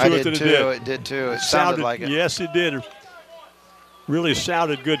mustard to it than it did. It did too. It sounded like it. Yes, it did. Really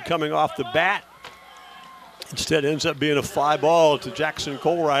sounded good coming off the bat. Instead, ends up being a fly ball to Jackson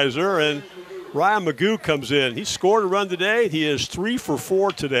Kohlreiser, and Ryan Magoo comes in. He scored a run today. He is 3 for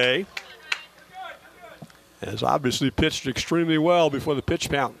 4 today. Has obviously pitched extremely well before the pitch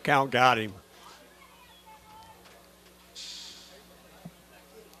count got him.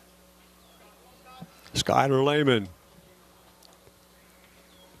 Skyler Lehman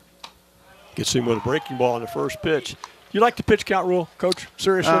gets him with a breaking ball on the first pitch. You like the pitch count rule, Coach?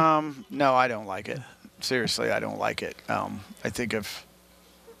 Seriously? No, I don't like it. Seriously, I don't like it. I think if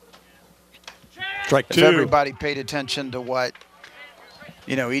Strike 2. If everybody paid attention to what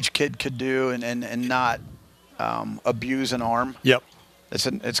each kid could do and not abuse an arm. Yep.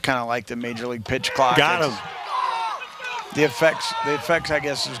 It's kind of like the major league pitch clock. Got him. The effects, I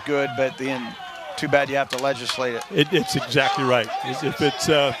guess, is good, but at the end, too bad you have to legislate it. It's exactly right. If it's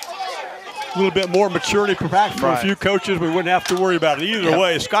a little bit more maturity perhaps for a few coaches, we wouldn't have to worry about it. Either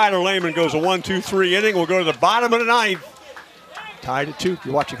way, Skyler Lehman goes a 1-2-3 inning. We'll go to the bottom of the 9th. Tied at 2.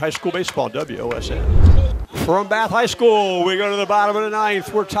 You're watching high school baseball on WOSN. From Bath High School, we go to the bottom of the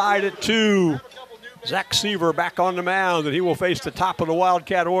 9th. We're tied at 2. Zach Seaver back on the mound, and he will face the top of the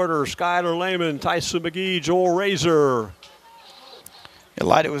Wildcat order. Skyler Lehman, Tyson McGee, Joel Razor.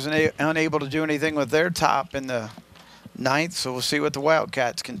 Elida was unable to do anything with their top in the 9th, so we'll see what the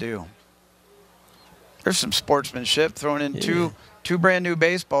Wildcats can do. There's some sportsmanship throwing in two brand new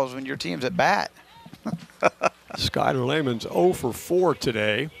baseballs when your team's at bat. Skyler Lehman's 0 for 4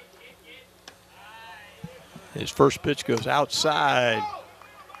 today. His first pitch goes outside.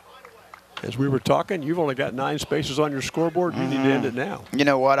 As we were talking, you've only got 9 spaces on your scoreboard. You need to end it now. You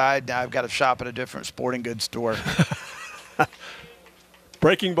know what? I've got to shop at a different sporting goods store.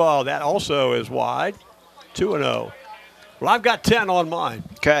 Breaking ball, that also is wide. 2-0. Well, I've got 10 on mine.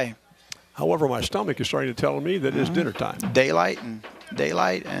 Okay. However, my stomach is starting to tell me that it's dinner time. Daylight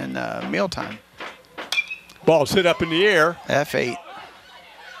and mealtime. Ball's hit up in the air. F8.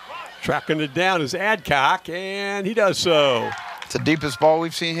 Tracking it down is Adcock, and he does so. It's the deepest ball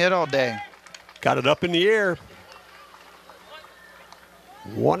we've seen hit all day. Got it up in the air.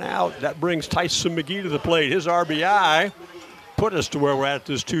 1 out. That brings Tyson McGee to the plate. His RBI put us to where we're at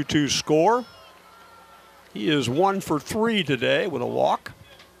this 2-2 score. He is 1 for 3 today with a walk.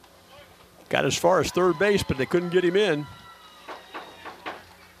 Got as far as third base, but they couldn't get him in.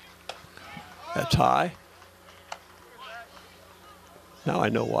 That's high. Now I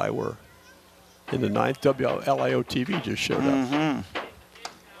know why we're in the 9th. WLIO TV just showed up.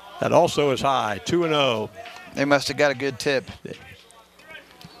 That also is high. 2-0. They must have got a good tip.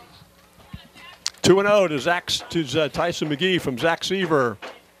 2-0 to Tyson McGee from Zach Seaver.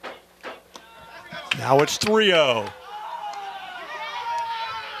 Now it's 3-0.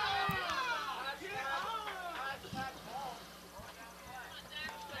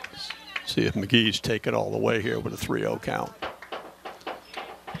 See if McGee's taken all the way here with a 3-0 count.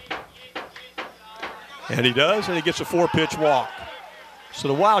 And he does, and he gets a 4-pitch walk. So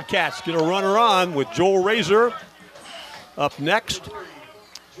the Wildcats get a runner on with Joel Razor up next.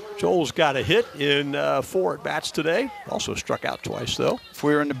 Joel's got a hit in 4 at-bats today. Also struck out twice, though. If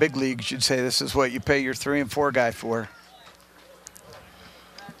we were in the big leagues, you'd say this is what you pay your 3 and 4 guy for.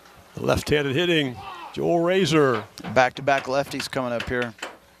 The left-handed hitting, Joel Razor. Back-to-back lefties coming up here.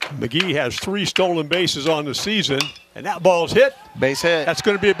 McGee has 3 stolen bases on the season, and that ball's hit. Base hit. That's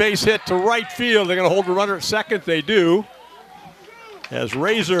going to be a base hit to right field. They're going to hold the runner at second. They do. As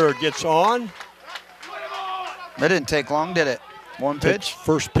Razor gets on. That didn't take long, did it? 1 pitch?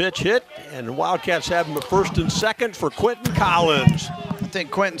 First pitch hit, and the Wildcats have him at first and second for Quentin Collins. I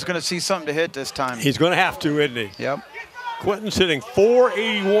think Quentin's going to see something to hit this time. He's going to have to, isn't he? Yep. Quentin's hitting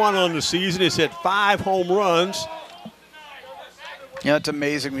 .481 on the season. He's hit 5 home runs. You know, it's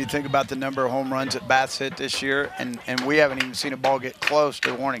amazing when you think about the number of home runs that Bath's hit this year, and we haven't even seen a ball get close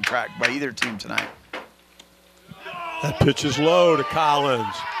to the warning track by either team tonight. That pitch is low to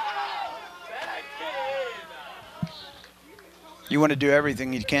Collins. You want to do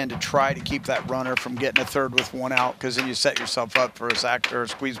everything you can to try to keep that runner from getting a third with 1 out, because then you set yourself up for a sack or a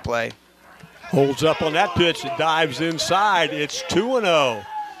squeeze play. Holds up on that pitch. It dives inside. It's 2-0.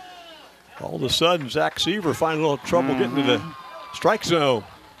 All of a sudden, Zach Seaver finding a little trouble getting to the strike zone.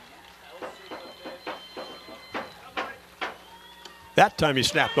 That time he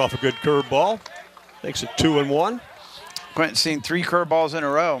snapped off a good curveball. Makes it 2-1. Quentin's seen 3 curveballs in a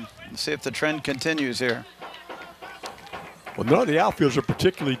row. Let's see if the trend continues here. Well, none of the outfielders are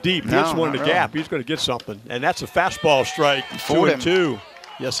particularly deep. He hits one in the gap. He's going to get something. And that's a fastball strike. 2-2.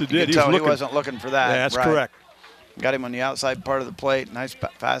 Yes, it did. He wasn't looking for that. Yeah, that's correct. Got him on the outside part of the plate. Nice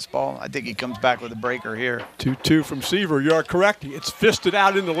fastball. I think he comes back with a breaker here. 2-2 from Seaver. You are correct. It's fisted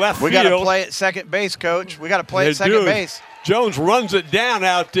out into left field. We got to play at second base, Coach. We got to play at second base. Jones runs it down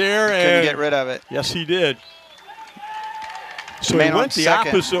out there. Couldn't get rid of it. Yes, he did. So he went the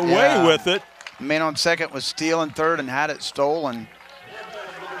opposite way with it. Man on second was stealing third and had it stolen.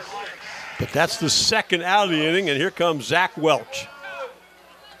 But that's the second out of the inning, and here comes Zach Welch.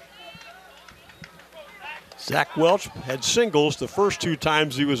 Zach Welch had singles the first 2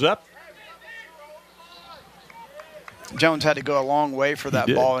 times he was up. Jones had to go a long way for that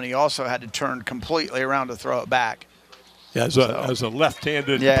ball, and he also had to turn completely around to throw it back. Yeah, as a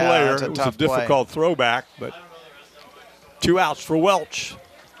left-handed player, it was a difficult throwback, but 2 outs for Welch.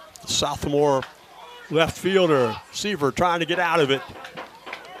 The sophomore left fielder, Seaver, trying to get out of it.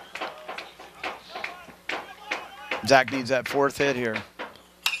 Zach needs that 4th hit here.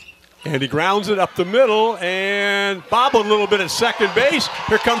 And he grounds it up the middle and bobbled a little bit at second base.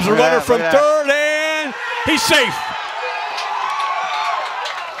 Here comes the runner from third, and he's safe.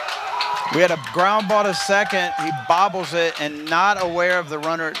 We had a ground ball to second. He bobbles it and not aware of the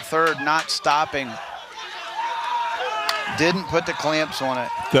runner at third, not stopping. Didn't put the clamps on it.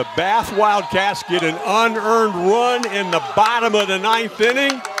 The Bath Wildcats get an unearned run in the bottom of the 9th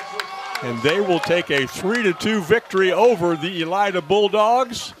inning, and they will take a 3-2 victory over the Elida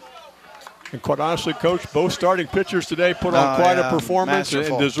Bulldogs. And quite honestly, Coach, both starting pitchers today put on quite a performance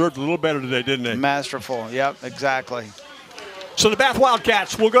and deserved a little better today, didn't they? Masterful, yep, exactly. So the Bath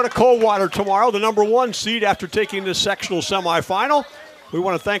Wildcats will go to Coldwater tomorrow, the #1 seed after taking this sectional semifinal. We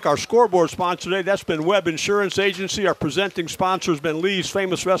want to thank our scoreboard sponsor today. That's been Webb Insurance Agency. Our presenting sponsor has been Lee's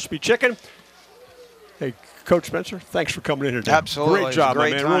Famous Recipe Chicken. Hey, Coach Spencer, thanks for coming in here today. Absolutely. Great job,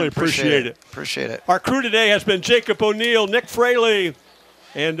 my man. Really appreciate it. Appreciate it. Our crew today has been Jacob O'Neill, Nick Fraley,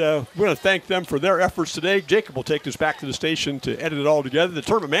 and we're going to thank them for their efforts today. Jacob will take this back to the station to edit it all together. The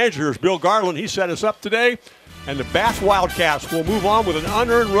tournament manager is Bill Garland. He set us up today. And the Bath Wildcats will move on with an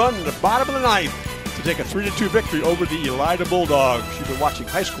unearned run in the bottom of the 9th to take a 3-2 victory over the Elida Bulldogs. You've been watching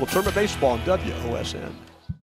high school tournament baseball on WOSN.